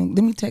mom.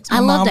 Let me text my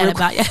mom. I love that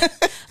about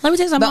you. Let me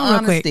text my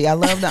mom real quick. I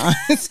love the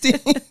honesty.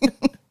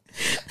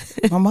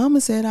 My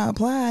mama said I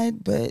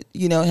applied, but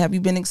have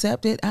you been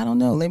accepted? I don't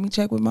know. Let me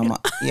check with my mom.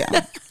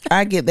 Yeah,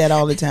 I get that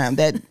all the time.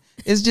 That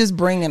is just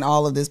bringing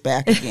all of this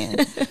back again.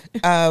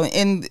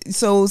 And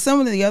so some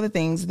of the other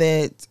things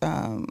that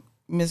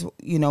Miss,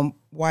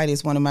 White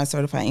is one of my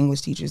certified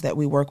English teachers that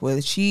we work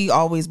with. She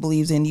always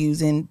believes in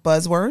using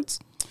buzzwords.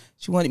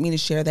 She wanted me to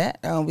share that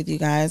with you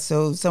guys.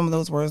 So some of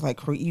those words like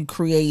you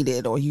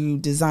created or you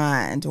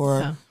designed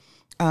or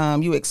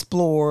you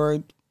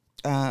explored,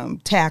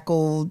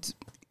 tackled,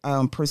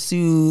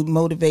 pursued,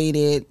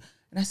 motivated.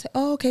 And I said,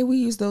 oh, okay, we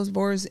use those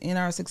words in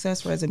our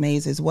success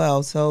resumes as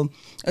well. So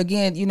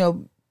again,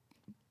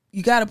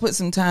 you got to put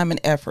some time and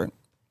effort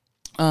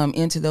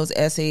into those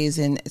essays.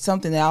 And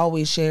something that I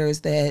always share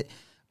is that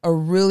a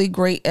really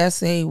great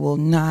essay will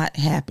not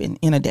happen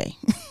in a day.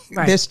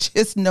 Right. There's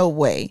just no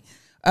way.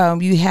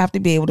 You have to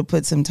be able to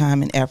put some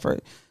time and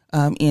effort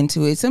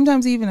into it.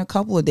 Sometimes even a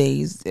couple of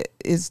days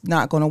is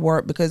not going to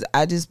work because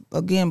I just,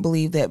 again,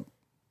 believe that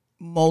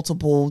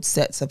multiple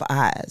sets of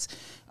eyes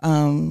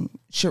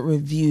should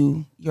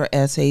review your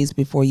essays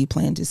before you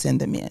plan to send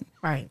them in.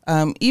 Right.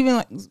 Even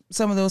like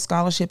some of those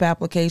scholarship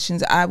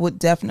applications, I would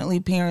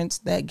definitely parents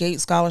that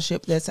Gates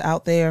scholarship that's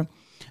out there,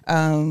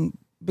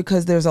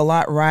 because there's a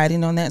lot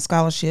riding on that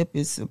scholarship.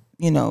 It's,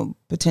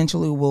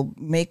 potentially will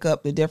make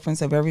up the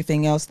difference of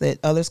everything else that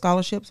other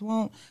scholarships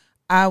won't.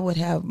 I would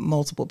have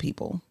multiple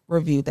people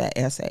review that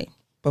essay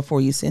before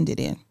you send it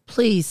in.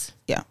 Please.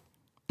 Yeah.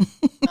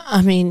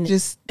 I mean,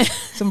 just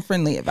some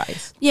friendly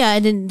advice. Yeah.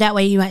 And then that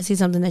way you might see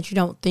something that you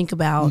don't think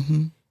about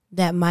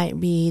that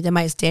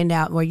might stand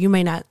out where you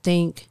may not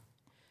think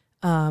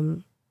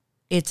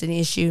it's an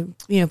issue,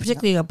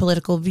 particularly a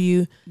political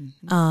view.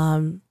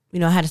 I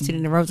had a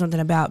student that wrote something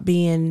about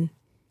being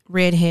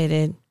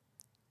redheaded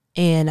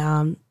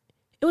and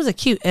it was a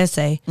cute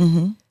essay.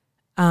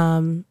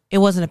 It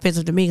wasn't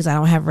offensive to me because I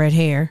don't have red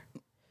hair.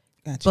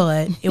 Gotcha.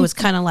 But it was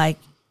kind of like,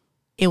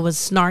 it was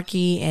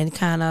snarky and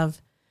kind of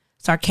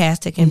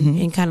sarcastic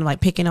and kind of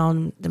like picking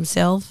on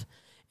themselves.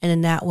 And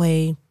in that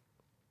way,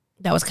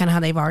 that was kind of how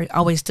they've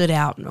always stood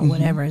out or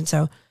whatever. And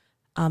so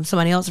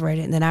somebody else read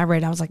it, and then I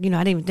read it. I was like, I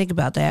didn't even think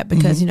about that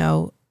because,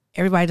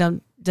 everybody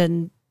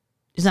doesn't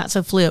is not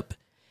so flip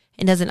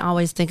and doesn't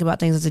always think about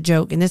things as a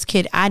joke. And this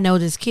kid, I know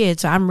this kid,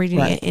 so I'm reading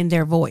it in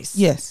their voice.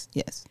 Yes.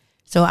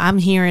 So I'm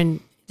hearing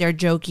their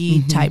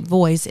jokey type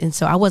voice, and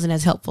so I wasn't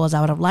as helpful as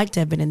I would have liked to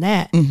have been in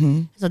that.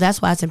 So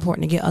that's why it's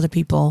important to get other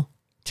people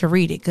to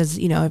read it, because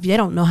if they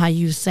don't know how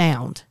you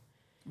sound,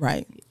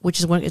 right, which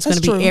is when it's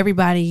going to be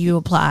everybody you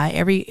apply,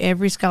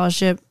 every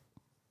scholarship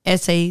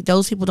essay,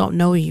 those people don't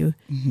know you,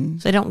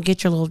 so they don't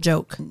get your little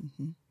joke.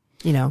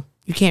 You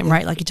can't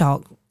write like you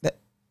talk,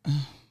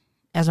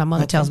 as my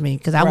mother tells me,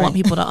 because I want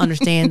people to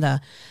understand the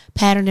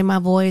pattern in my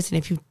voice. And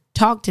if you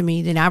talk to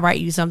me, then I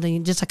write you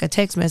something just like a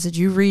text message.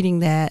 You're reading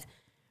that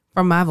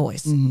from my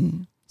voice.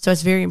 So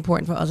it's very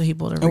important for other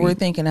people to read. And we're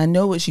thinking, I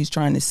know what she's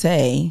trying to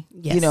say.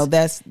 Yes.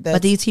 That's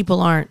but these people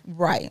aren't.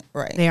 Right.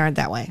 They aren't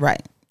that way.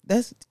 Right.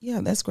 That's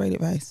great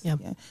advice. Yeah.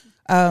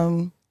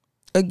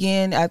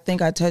 Again, I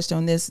think I touched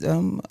on this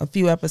a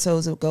few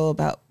episodes ago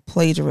about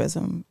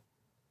plagiarism.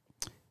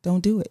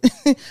 Don't do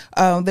it.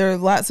 There are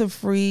lots of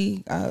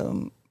free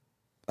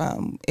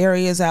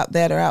areas out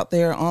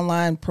there,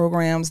 online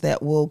programs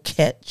that will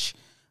catch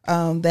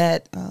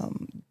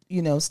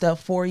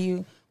stuff for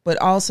you. But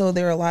also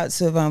there are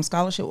lots of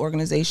scholarship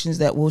organizations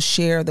that will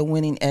share the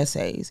winning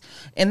essays.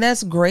 And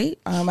that's great.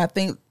 I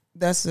think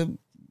that's a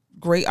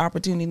great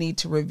opportunity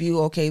to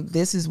review, okay,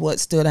 this is what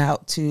stood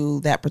out to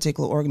that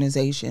particular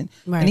organization.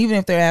 Right. And even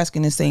if they're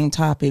asking the same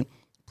topic,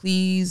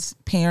 please,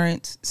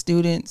 parents,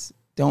 students,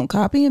 don't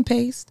copy and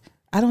paste.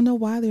 I don't know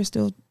why they're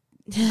still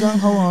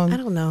gung-ho on I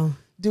don't know.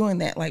 doing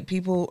that. Like,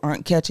 people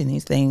aren't catching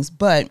these things.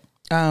 But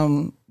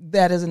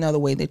that is another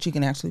way that you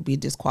can actually be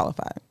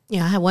disqualified.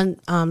 Yeah, I had one.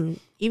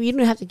 You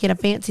don't have to get a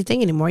fancy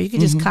thing anymore. You can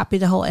just copy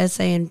the whole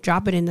essay and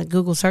drop it in the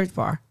Google search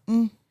bar.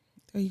 There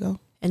you go.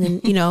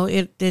 And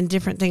then, then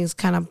different things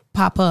kind of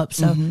pop up.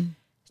 So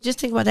just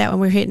think about that when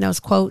we're hitting those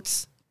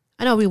quotes.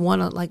 I know we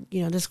want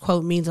to, this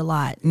quote means a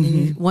lot.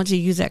 And once you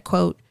use that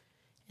quote,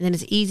 and then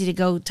it's easy to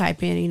go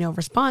type in,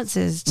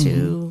 responses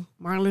to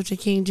Martin Luther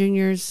King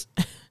Jr.'s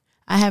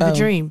I Have a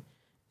Dream.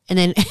 And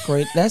then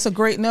great. That's a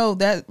great,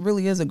 that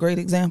really is a great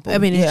example. I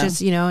mean, it's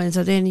just, and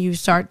so then you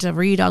start to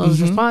read all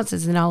those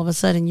responses, and all of a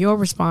sudden your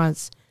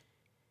response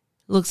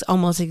looks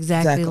almost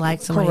exactly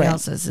like somebody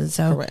else's. And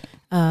so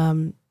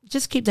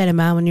just keep that in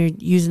mind when you're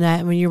using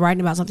that, when you're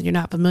writing about something you're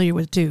not familiar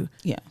with too.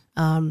 Yeah.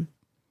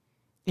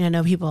 I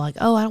know people are like,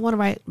 oh, I don't want to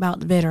write about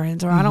the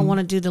veterans, or I don't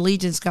want to do the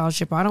Legion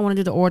Scholarship, or I don't want to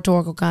do the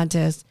oratorical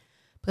contest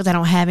because I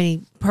don't have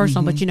any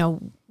personal, but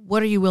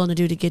what are you willing to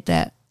do to get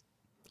that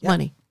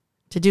money,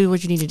 to do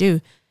what you need to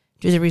do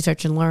the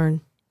research and learn.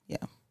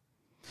 Yeah.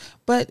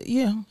 But,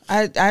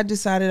 I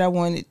decided I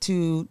wanted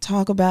to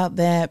talk about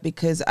that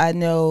because I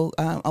know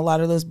a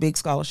lot of those big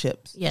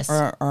scholarships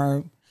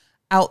are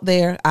out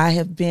there. I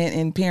have been,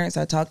 and parents,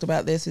 I talked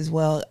about this as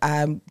well.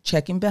 I'm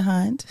checking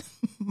behind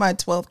my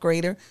 12th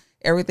grader.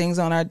 Everything's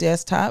on our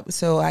desktop,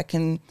 so I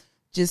can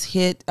just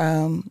hit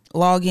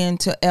log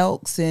into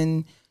Elks,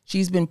 and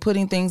she's been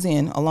putting things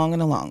in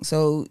along.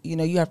 So,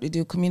 you have to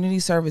do community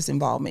service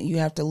involvement. You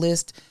have to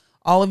list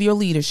all of your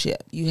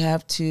leadership. You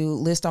have to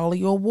list all of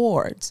your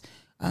awards.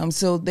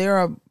 So there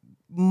are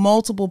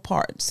multiple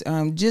parts.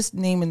 Just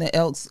naming the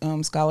Elks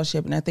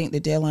scholarship, and I think the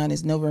deadline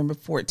is November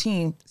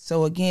 14th.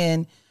 So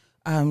again,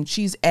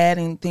 she's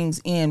adding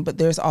things in, but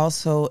there's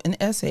also an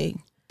essay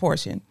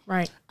portion.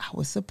 Right. I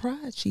was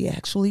surprised. She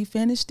actually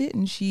finished it,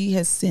 and she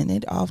has sent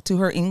it off to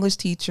her English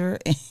teacher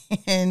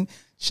and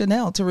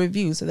Chanel to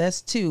review. So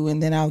that's 2,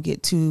 and then I'll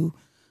get 2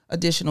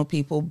 additional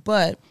people.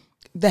 But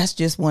that's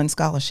just one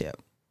scholarship.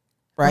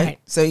 Right.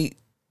 So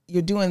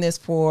you're doing this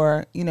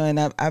for, and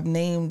I've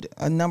named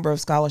a number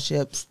of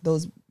scholarships,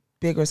 those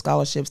bigger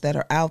scholarships that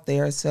are out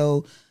there.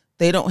 So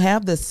they don't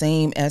have the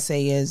same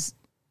essay as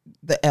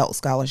the Elks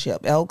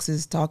scholarship. Elks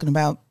is talking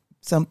about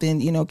something,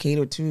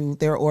 catered to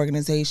their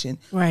organization.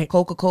 Right.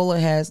 Coca-Cola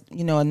has,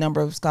 a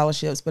number of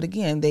scholarships, but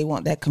again, they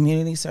want that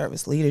community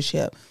service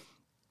leadership,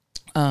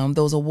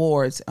 those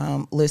awards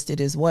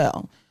listed as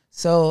well.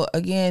 So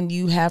again,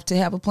 you have to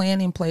have a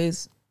plan in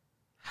place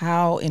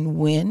how and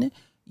when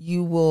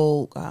you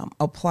will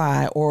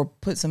apply or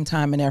put some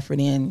time and effort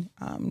in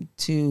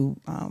to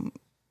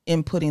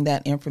inputting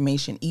that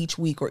information each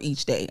week or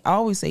each day. I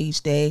always say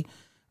each day.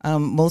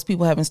 Most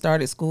people haven't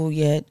started school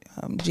yet.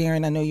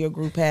 Jaren, I know your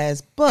group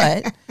has,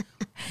 but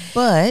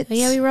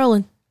yeah, we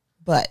rolling.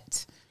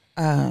 But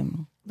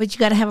you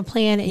got to have a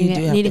plan, and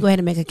you need to go ahead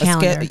and make a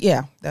calendar.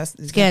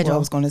 That's schedule. What I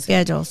was going to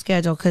say.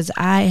 Schedule, because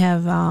I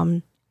have,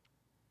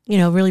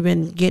 really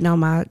been getting on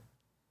my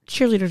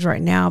cheerleaders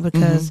right now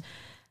because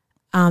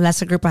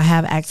that's a group I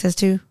have access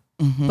to.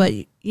 But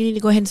you need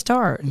to go ahead and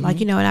start. And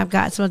I've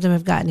got, some of them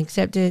have gotten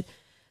accepted.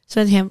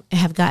 Some of them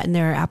have gotten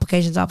their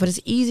applications off, but it's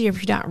easier if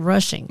you're not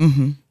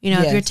rushing.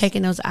 If you're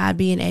taking those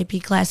IB and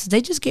AP classes, they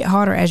just get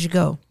harder as you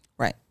go.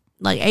 Right.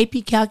 Like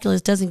AP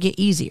calculus doesn't get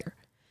easier.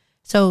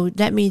 So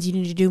that means you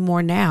need to do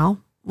more now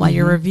while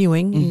you're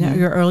reviewing,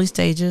 your early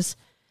stages,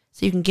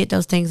 so you can get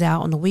those things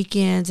out on the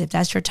weekends. If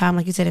that's your time,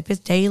 like you said, if it's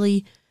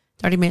daily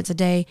 30 minutes a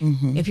day.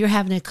 If you're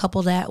having to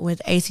couple that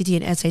with ACT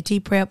and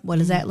SAT prep, what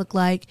does that look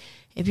like?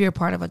 If you're a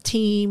part of a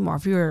team or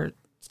if you're a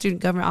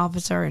student government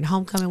officer in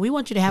homecoming, we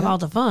want you to have all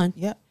the fun.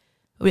 Yep.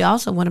 But we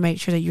also want to make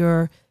sure that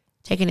you're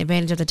taking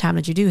advantage of the time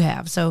that you do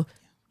have. So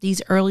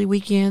these early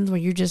weekends where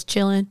you're just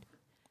chilling,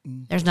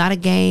 there's not a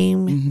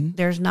game.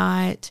 There's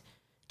not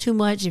too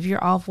much. If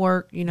you're off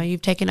work,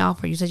 you've taken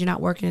off or you said you're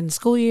not working in the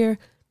school year,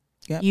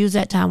 use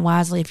that time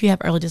wisely. If you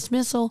have early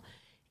dismissal,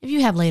 if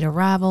you have late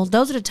arrival,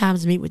 those are the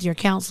times to meet with your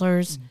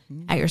counselors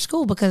at your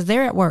school because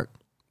they're at work.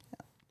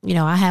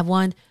 I have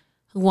one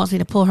who wants me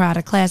to pull her out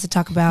of class to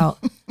talk about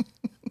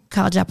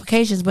college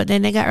applications, but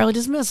then they got early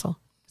dismissal.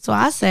 So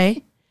I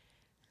say,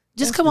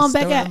 just come on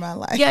back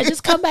out. Yeah,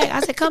 just come back. I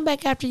said, come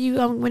back after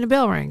you when the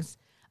bell rings.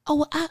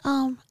 Oh,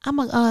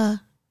 well,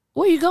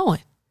 where are you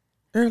going?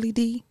 Early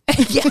D.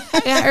 Yeah, I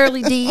got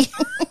early D.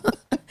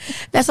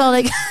 That's all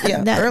they got.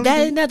 Yeah, that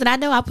ain't nothing. I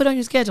know I put on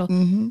your schedule.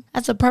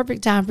 That's a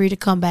perfect time for you to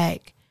come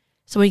back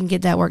so we can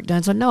get that work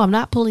done. So no, I'm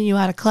not pulling you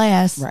out of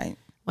class. Right.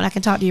 When I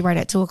can talk to you right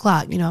at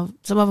 2:00.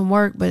 Some of them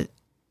work, but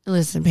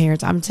listen,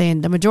 parents, I'm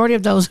saying the majority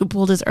of those who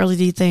pull this early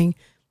D thing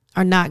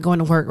are not going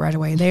to work right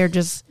away. They're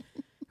just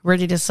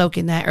ready to soak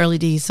in that early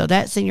D. So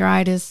that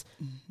senioritis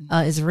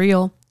is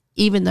real.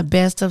 Even the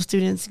best of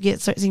students get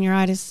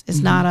senioritis. It's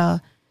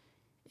not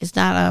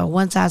a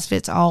one size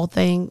fits all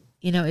thing.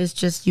 It's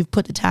just you've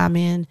put the time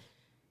in,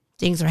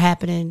 things are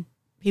happening,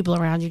 people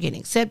around you getting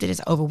accepted.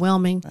 It's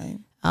overwhelming. Right.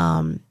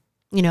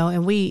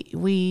 And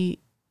we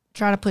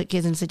try to put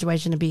kids in a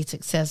situation to be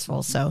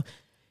successful. So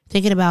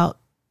thinking about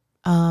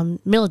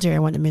military, I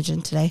wanted to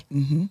mention today.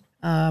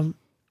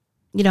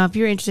 If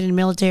you're interested in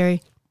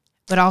military,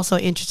 but also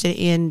interested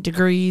in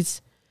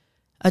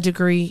a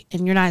degree,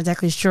 and you're not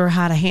exactly sure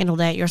how to handle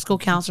that, your school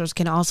counselors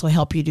can also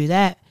help you do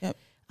that. Yep.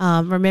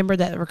 Remember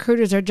that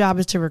recruiters, their job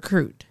is to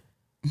recruit.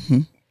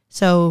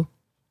 So,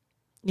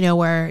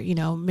 where,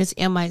 Miss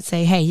M might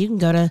say, hey, you can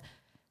go to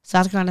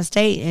South Carolina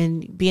State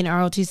and be in an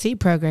ROTC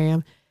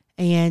program.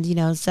 And,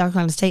 South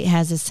Carolina State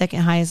has the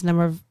second highest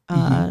number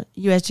of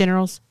U.S.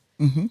 generals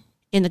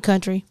in the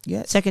country.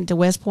 Yes. Second to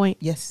West Point.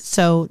 Yes.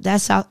 So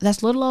that's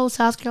little old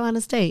South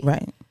Carolina State.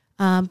 Right.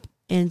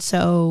 And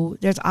so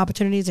there's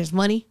opportunities, there's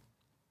money.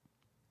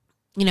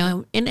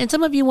 And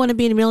some of you want to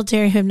be in the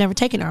military who have never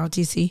taken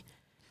ROTC,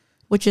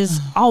 which is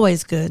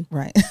always good.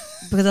 Right.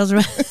 Because those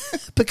are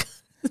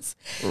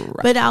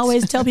But I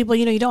always tell people,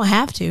 you don't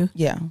have to.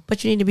 Yeah.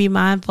 But you need to be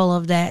mindful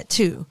of that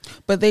too.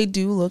 But they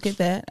do look at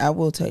that. I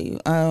will tell you,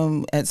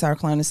 at South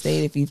Carolina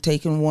State, if you've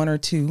taken one or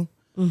two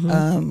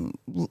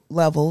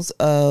levels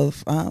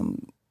of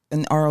an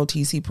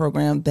ROTC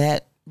program,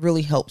 that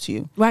really helps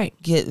you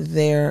get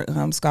their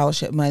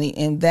scholarship money.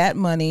 And that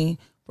money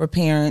for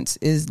parents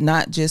is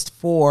not just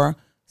for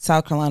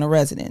South Carolina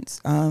residents.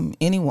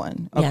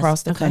 Anyone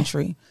across the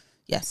country,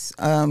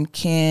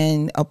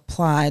 can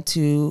apply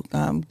to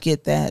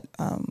get that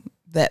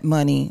that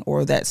money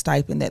or that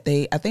stipend that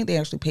I think they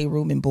actually pay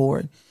room and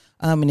board.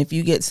 And if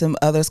you get some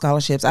other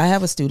scholarships, I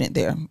have a student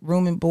there,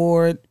 room and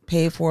board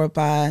paid for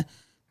by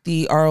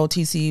the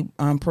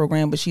ROTC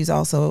program, but she's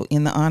also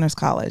in the Honors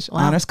College. Wow.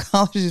 Honors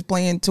College is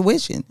paying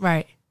tuition.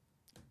 Right.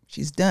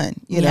 She's done.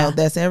 You know,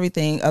 that's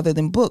everything other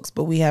than books,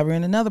 but we have her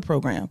in another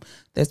program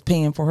that's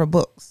paying for her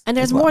books. And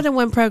there's more than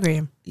one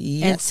program.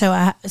 Yes.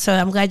 And so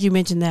I'm glad you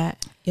mentioned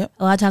that. Yep.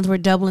 A lot of times we're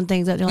doubling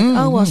things up. They're like,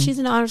 oh, well, she's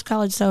in Honors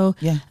College, so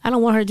I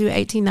don't want her to do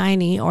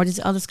 1890 or these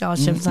other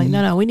scholarships. It's like,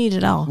 no, we need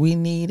it all. We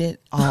need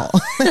it all.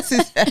 That's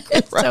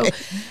exactly right.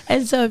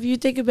 So if you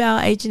think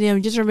about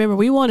H&M, just remember,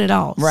 we want it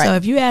all. Right. So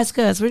if you ask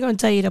us, we're going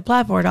to tell you to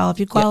apply for it all. If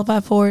you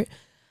qualify for it,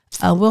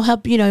 we'll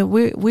help.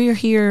 We're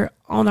here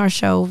on our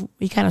show.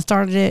 We kind of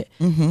started it.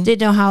 Didn't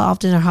know how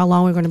often or how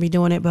long we're going to be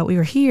doing it, but we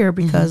were here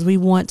because we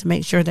want to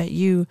make sure that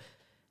you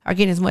are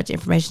getting as much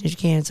information as you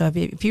can. So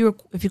if you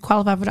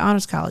qualify for the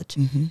Honors College,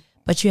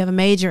 but you have a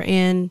major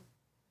in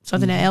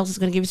something that else is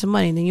going to give you some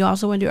money, then you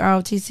also want to do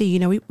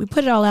ROTC. We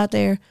put it all out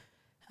there.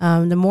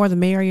 The more, the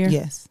merrier.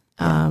 Yes.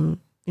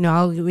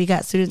 We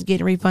got students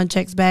getting refund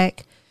checks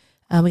back.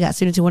 We got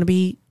students who want to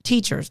be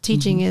teachers.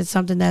 Teaching is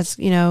something that's,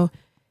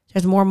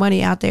 there's more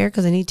money out there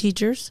because they need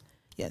teachers.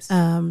 Yes.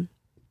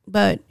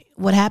 But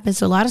what happens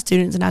to a lot of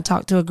students, and I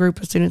talked to a group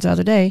of students the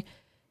other day,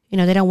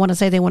 they don't want to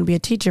say they want to be a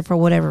teacher for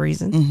whatever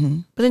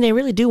reason, but then they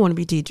really do want to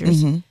be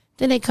teachers. Then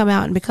they come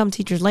out and become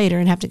teachers later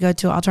and have to go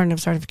to an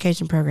alternative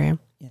certification program.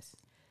 Yes.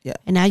 Yeah.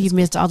 And now you've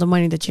missed all the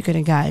money that you could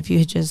have got if you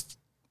had just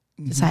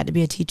decided to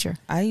be a teacher.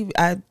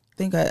 I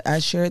think I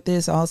shared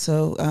this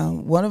also.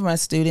 One of my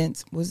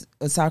students was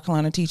a South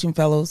Carolina Teaching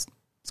Fellows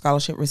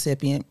Scholarship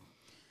recipient.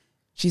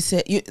 She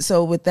said,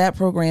 so with that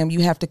program,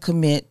 you have to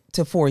commit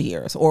to 4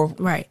 years.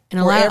 Right. And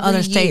a lot of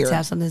other states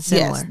have something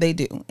similar. Yes, they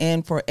do.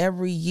 And for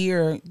every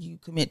year you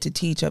commit to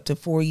teach up to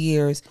 4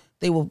 years,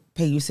 they will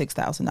pay you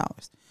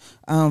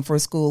 $6,000 for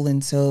school.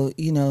 And so,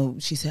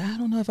 she said, I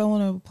don't know if I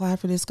want to apply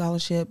for this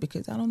scholarship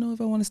because I don't know if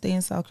I want to stay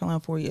in South Carolina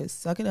 4 years.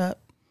 Suck it up.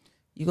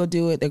 You go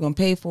do it. They're going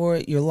to pay for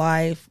it, your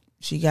life.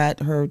 She got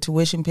her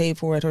tuition paid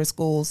for at her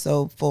school,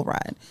 so full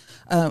ride.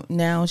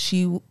 Now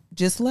she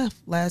just left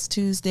last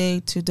Tuesday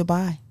to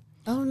Dubai.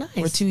 Oh, nice.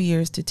 for 2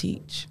 years to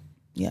teach.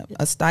 Yeah,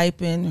 a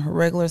stipend, her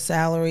regular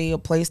salary, a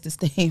place to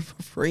stay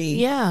for free.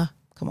 Yeah.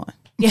 Come on.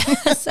 Yeah.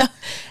 So,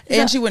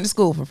 And she went to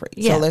school for free.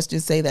 Yeah. So let's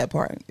just say that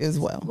part as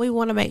well. we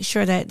want to make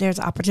sure that there's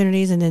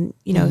opportunities, and then,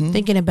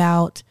 thinking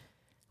about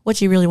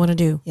what you really want to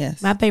do.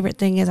 Yes. My favorite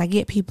thing is I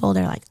get people,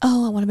 they're like,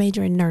 oh, I want to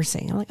major in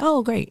nursing. I'm like,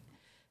 oh, great.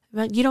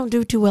 But you don't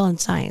do too well in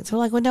science. We're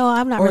like, well, no,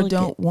 I'm not Or really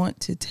don't good.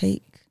 want to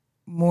take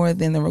more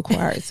than the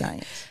required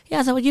science.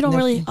 Yeah, so you don't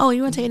really, oh,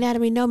 you want to take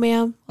anatomy? No,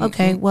 ma'am.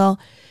 Okay, well,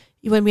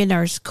 you want to be a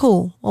nurse.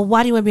 Cool. Well,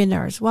 why do you want to be a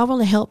nurse? Well, I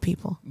want to help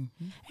people. And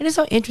it's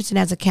so interesting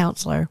as a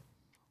counselor.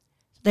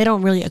 They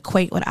don't really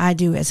equate what I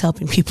do as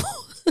helping people.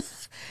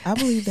 I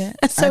believe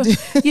that. So, I do.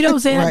 you know what I'm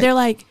saying? Right. They're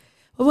like,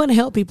 we want to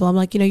help people. I'm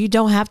like, you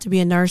don't have to be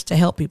a nurse to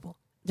help people.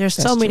 There's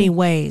so That's many true.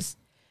 ways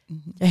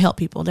to help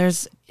people.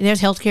 There's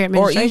healthcare Or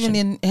administration. even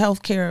in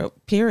healthcare,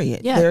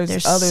 period. Yeah,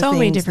 there's other so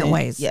many things different that-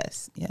 ways.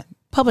 Yes, yeah.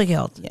 Public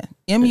health. Yeah.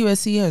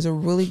 MUSC has a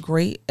really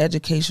great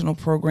educational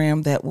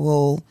program that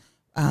will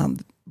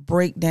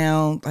break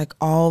down like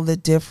all the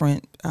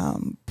different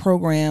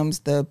programs,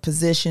 the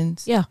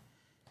positions. Yeah.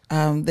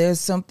 There's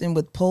something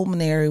with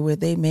pulmonary where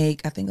they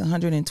make, I think,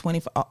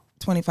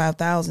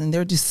 $125,000.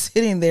 They're just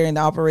sitting there in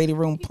the operating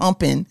room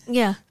pumping,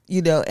 Yeah.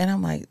 and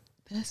I'm like,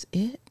 that's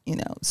it,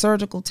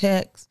 surgical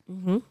techs.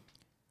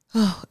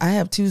 Oh, I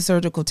have 2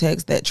 surgical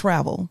techs that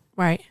travel.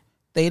 Right.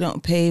 They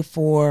don't pay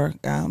for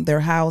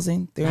their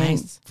housing. They're in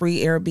Nice.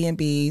 free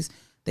Airbnbs.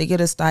 They get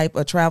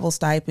a travel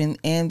stipend,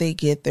 and they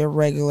get their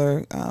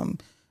regular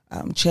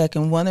check.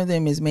 And one of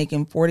them is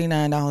making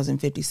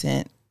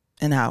 $49.50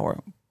 an hour,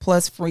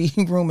 plus free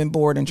room and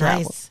board and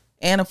travel, Nice.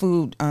 and a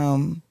food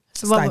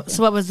So stipend.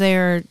 what was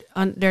their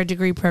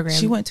degree program?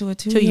 She went to a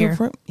 2 2-year.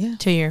 year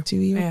 2-year.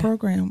 2-year Yeah.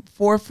 program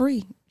for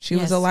free. She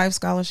was Yes. a life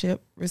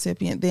scholarship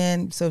recipient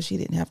then, so she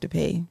didn't have to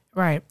pay.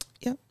 Right.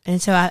 Yep.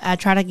 And so I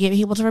try to get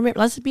people to remember,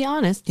 let's be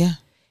honest. Yeah.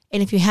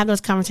 And if you have those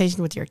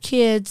conversations with your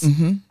kids,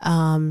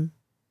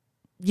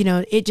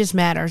 it just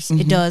matters.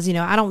 It does.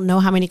 I don't know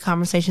how many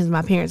conversations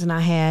my parents and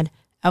I had.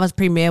 I was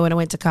pre-med when I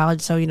went to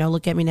college. So,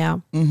 look at me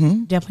now.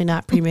 Definitely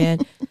not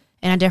pre-med.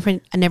 And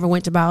I never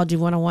went to biology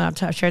 101.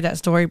 I've shared that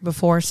story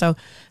before. So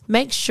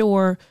make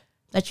sure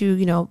that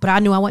but I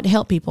knew I wanted to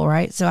help people,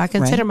 right? So I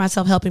consider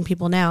myself helping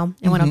people now.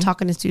 And when I'm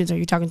talking to students or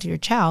you're talking to your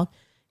child,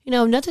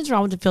 nothing's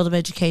wrong with the field of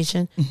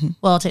education.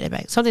 Well, I'll take that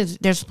back.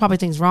 There's probably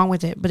things wrong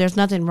with it, but there's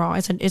nothing wrong.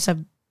 It's a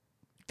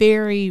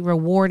very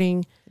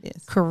rewarding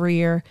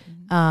career.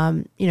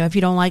 If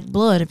you don't like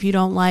blood, if you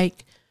don't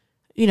like,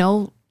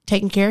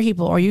 taking care of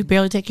people, or you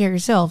barely take care of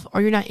yourself,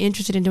 or you're not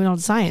interested in doing all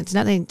the science,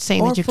 nothing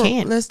saying that you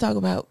can't. Let's talk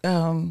about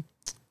the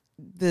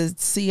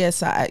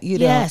CSI,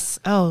 Yes.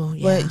 Oh,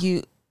 yeah. But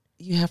you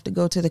have to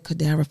go to the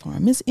cadaver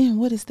farm. Miss M,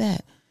 what is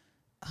that?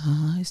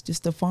 It's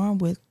just a farm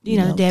with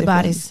dead different-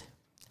 bodies.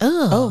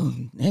 Oh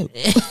no.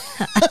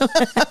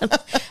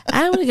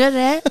 I don't want to go to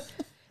that.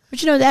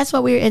 But that's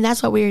what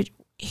we're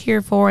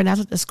here for, and that's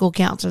what the school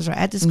counselors are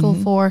at the school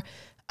for,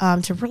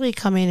 to really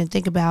come in and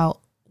think about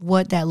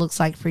what that looks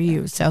like for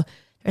you. So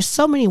there's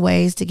so many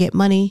ways to get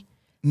money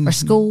for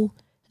school.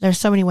 There's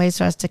so many ways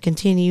for us to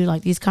continue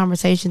like these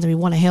conversations, and we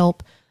want to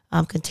help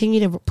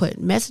continue to put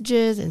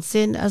messages and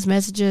send us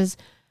messages.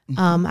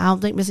 I don't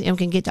think Miss M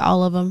can get to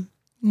all of them.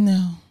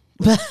 No.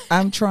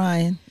 I'm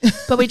trying.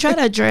 But we try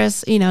to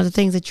address, the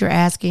things that you're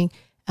asking.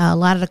 A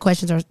lot of the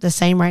questions are the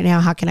same right now.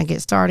 How can I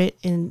get started?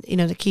 And,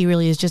 the key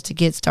really is just to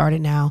get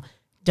started now.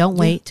 Don't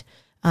wait.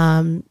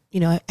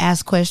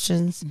 Ask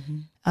questions.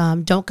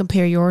 Don't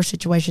compare your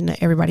situation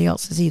to everybody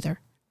else's either.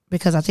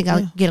 Because I think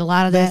I get a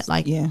lot of that,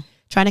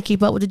 trying to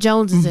keep up with the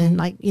Joneses.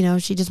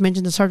 And she just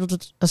mentioned a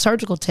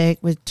surgical tech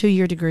with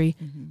 2-year degree,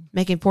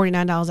 making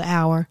 $49 an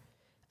hour.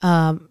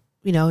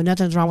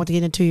 Nothing's wrong with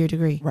getting a 2-year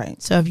degree.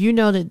 Right. So if you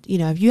know that,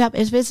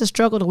 if it's a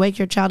struggle to wake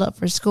your child up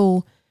for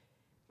school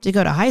to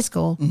go to high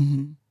school,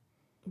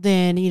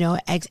 then,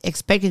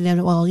 expecting them,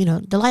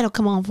 the light will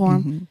come on for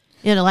them.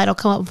 The light will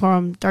come up for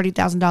them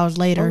 $30,000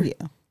 later. Oh, yeah.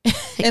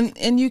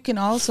 and you can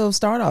also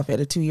start off at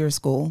a 2-year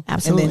school.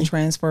 Absolutely. And then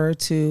transfer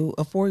to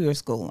a 4-year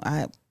school.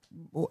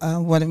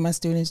 One of my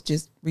students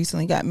just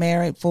recently got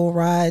married, full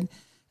ride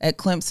at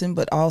Clemson,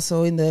 but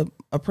also in the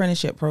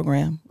apprenticeship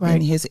program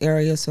in his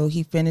area. So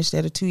he finished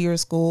at a 2-year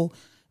school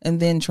and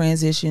then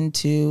transitioned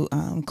to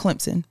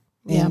Clemson.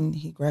 And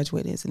he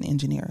graduated as an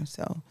engineer.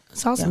 So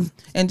it's awesome. Yeah.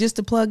 And just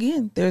to plug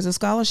in, there's a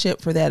scholarship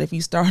for that. If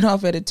you start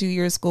off at a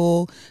 2-year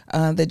school,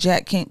 the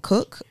Jack Kent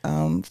Cook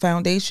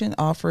Foundation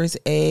offers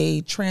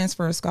a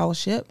transfer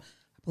scholarship.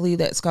 I believe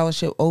that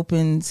scholarship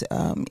opens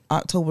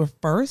October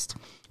 1st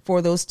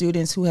for those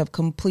students who have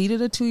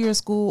completed a 2-year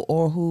school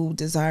or who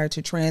desire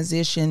to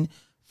transition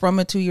from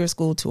a 2-year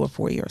school to a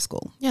 4-year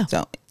school. Yeah.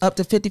 So up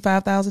to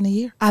 $55,000 a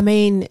year. I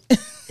mean,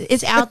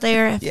 it's out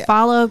there. Yeah.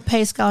 Follow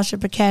Pay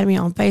Scholarship Academy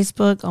on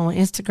Facebook, on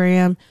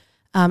Instagram.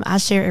 I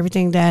share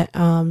everything that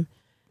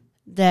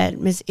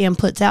Ms. M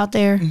puts out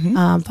there.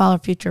 Follow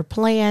Future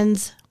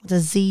Plans with a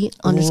Z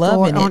 __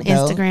 Loving on it,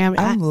 though. Instagram.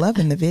 I'm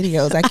loving the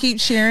videos. I keep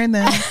sharing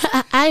them.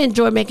 I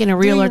enjoy making a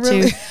reel you or two.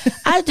 really?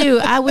 I do.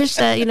 I wish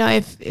that,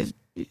 if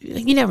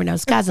you never know.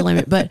 Sky's the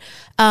limit. But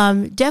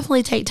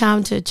definitely take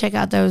time to check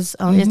out those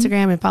on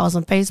Instagram and follow us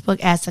on Facebook.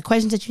 Ask the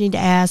questions that you need to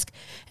ask.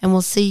 And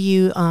we'll see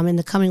you in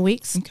the coming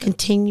weeks. Okay.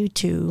 Continue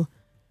to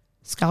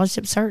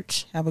scholarship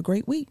search. Have a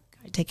great week.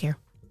 All right, take care.